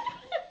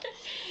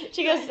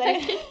 She goes,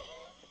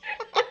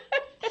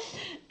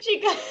 she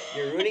goes,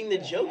 You're ruining the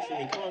joke for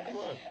me. Come on, come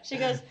on. she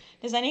goes,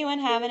 does anyone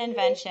have an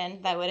invention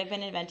that would have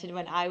been invented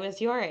when I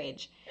was your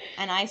age?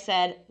 And I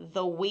said,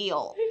 the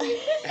wheel.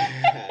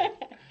 I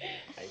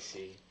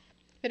see.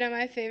 But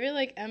my favorite,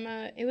 like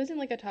Emma, it wasn't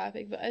like a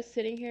topic, but us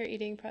sitting here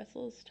eating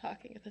pretzels,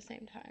 talking at the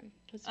same time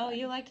was Oh, fun.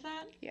 you liked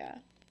that? Yeah.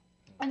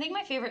 I think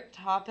my favorite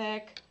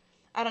topic,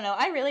 I don't know,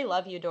 I really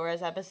love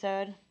Eudora's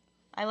episode.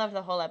 I love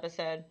the whole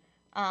episode.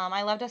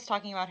 I loved us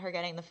talking about her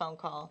getting the phone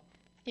call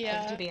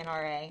Yeah. to be an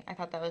RA. I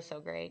thought that was so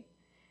great.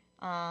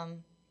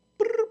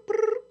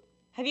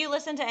 Have you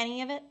listened to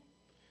any of it?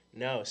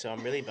 No, so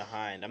I'm really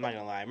behind. I'm not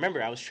gonna lie.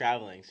 Remember, I was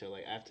traveling, so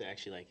like I have to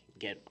actually like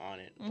get on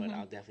it, but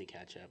I'll definitely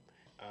catch up.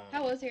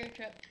 How was your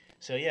trip?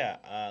 So yeah,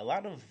 a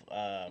lot of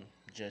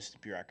just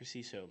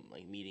bureaucracy. So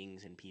like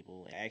meetings and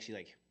people. I actually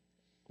like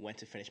went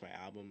to finish my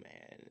album,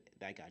 and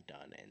that got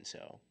done, and so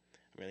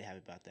I'm really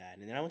happy about that.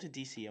 And then I went to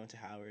DC. I went to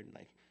Howard,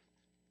 like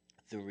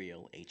the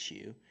real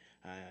HU.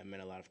 I met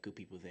a lot of good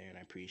people there, and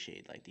I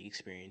appreciate like the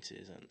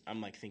experiences. And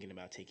I'm like thinking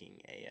about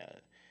taking a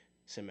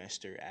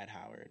semester at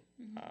Howard,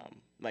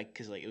 like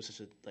because like it was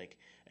just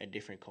a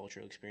different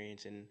cultural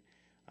experience, and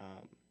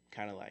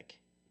kind of like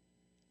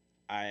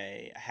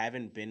I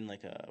haven't been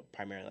like a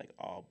primarily like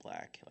all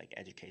black like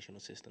educational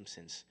system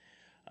since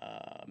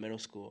middle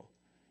school,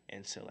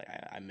 and so like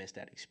I miss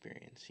that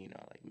experience.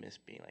 Like miss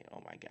being like,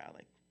 oh my god,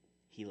 like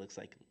he looks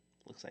like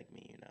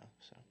me.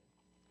 So.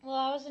 Well,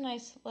 that was a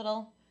nice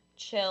little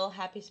chill,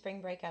 happy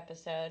spring break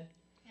episode.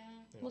 Yeah.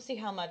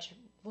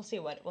 We'll see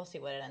what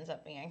it ends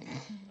up being.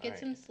 Get All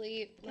some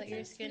sleep. Let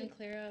your some skin sleep.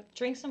 clear up.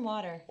 Drink some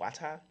water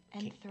Wata,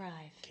 and thrive.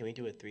 can we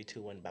do a 3,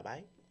 2, 1, bye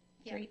bye?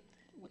 Yeah. Three.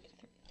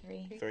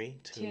 3,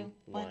 2, Two,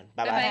 1, one.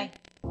 bye Bye-bye.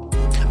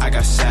 bye. I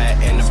got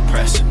sad in the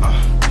press,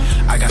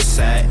 I got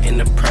sad in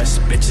the press,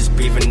 bitches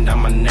breathing down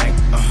my neck,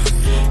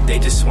 they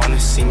just wanna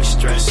see me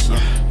stress,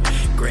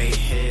 yeah. Gray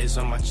hairs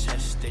on my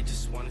chest, they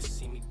just wanna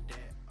see me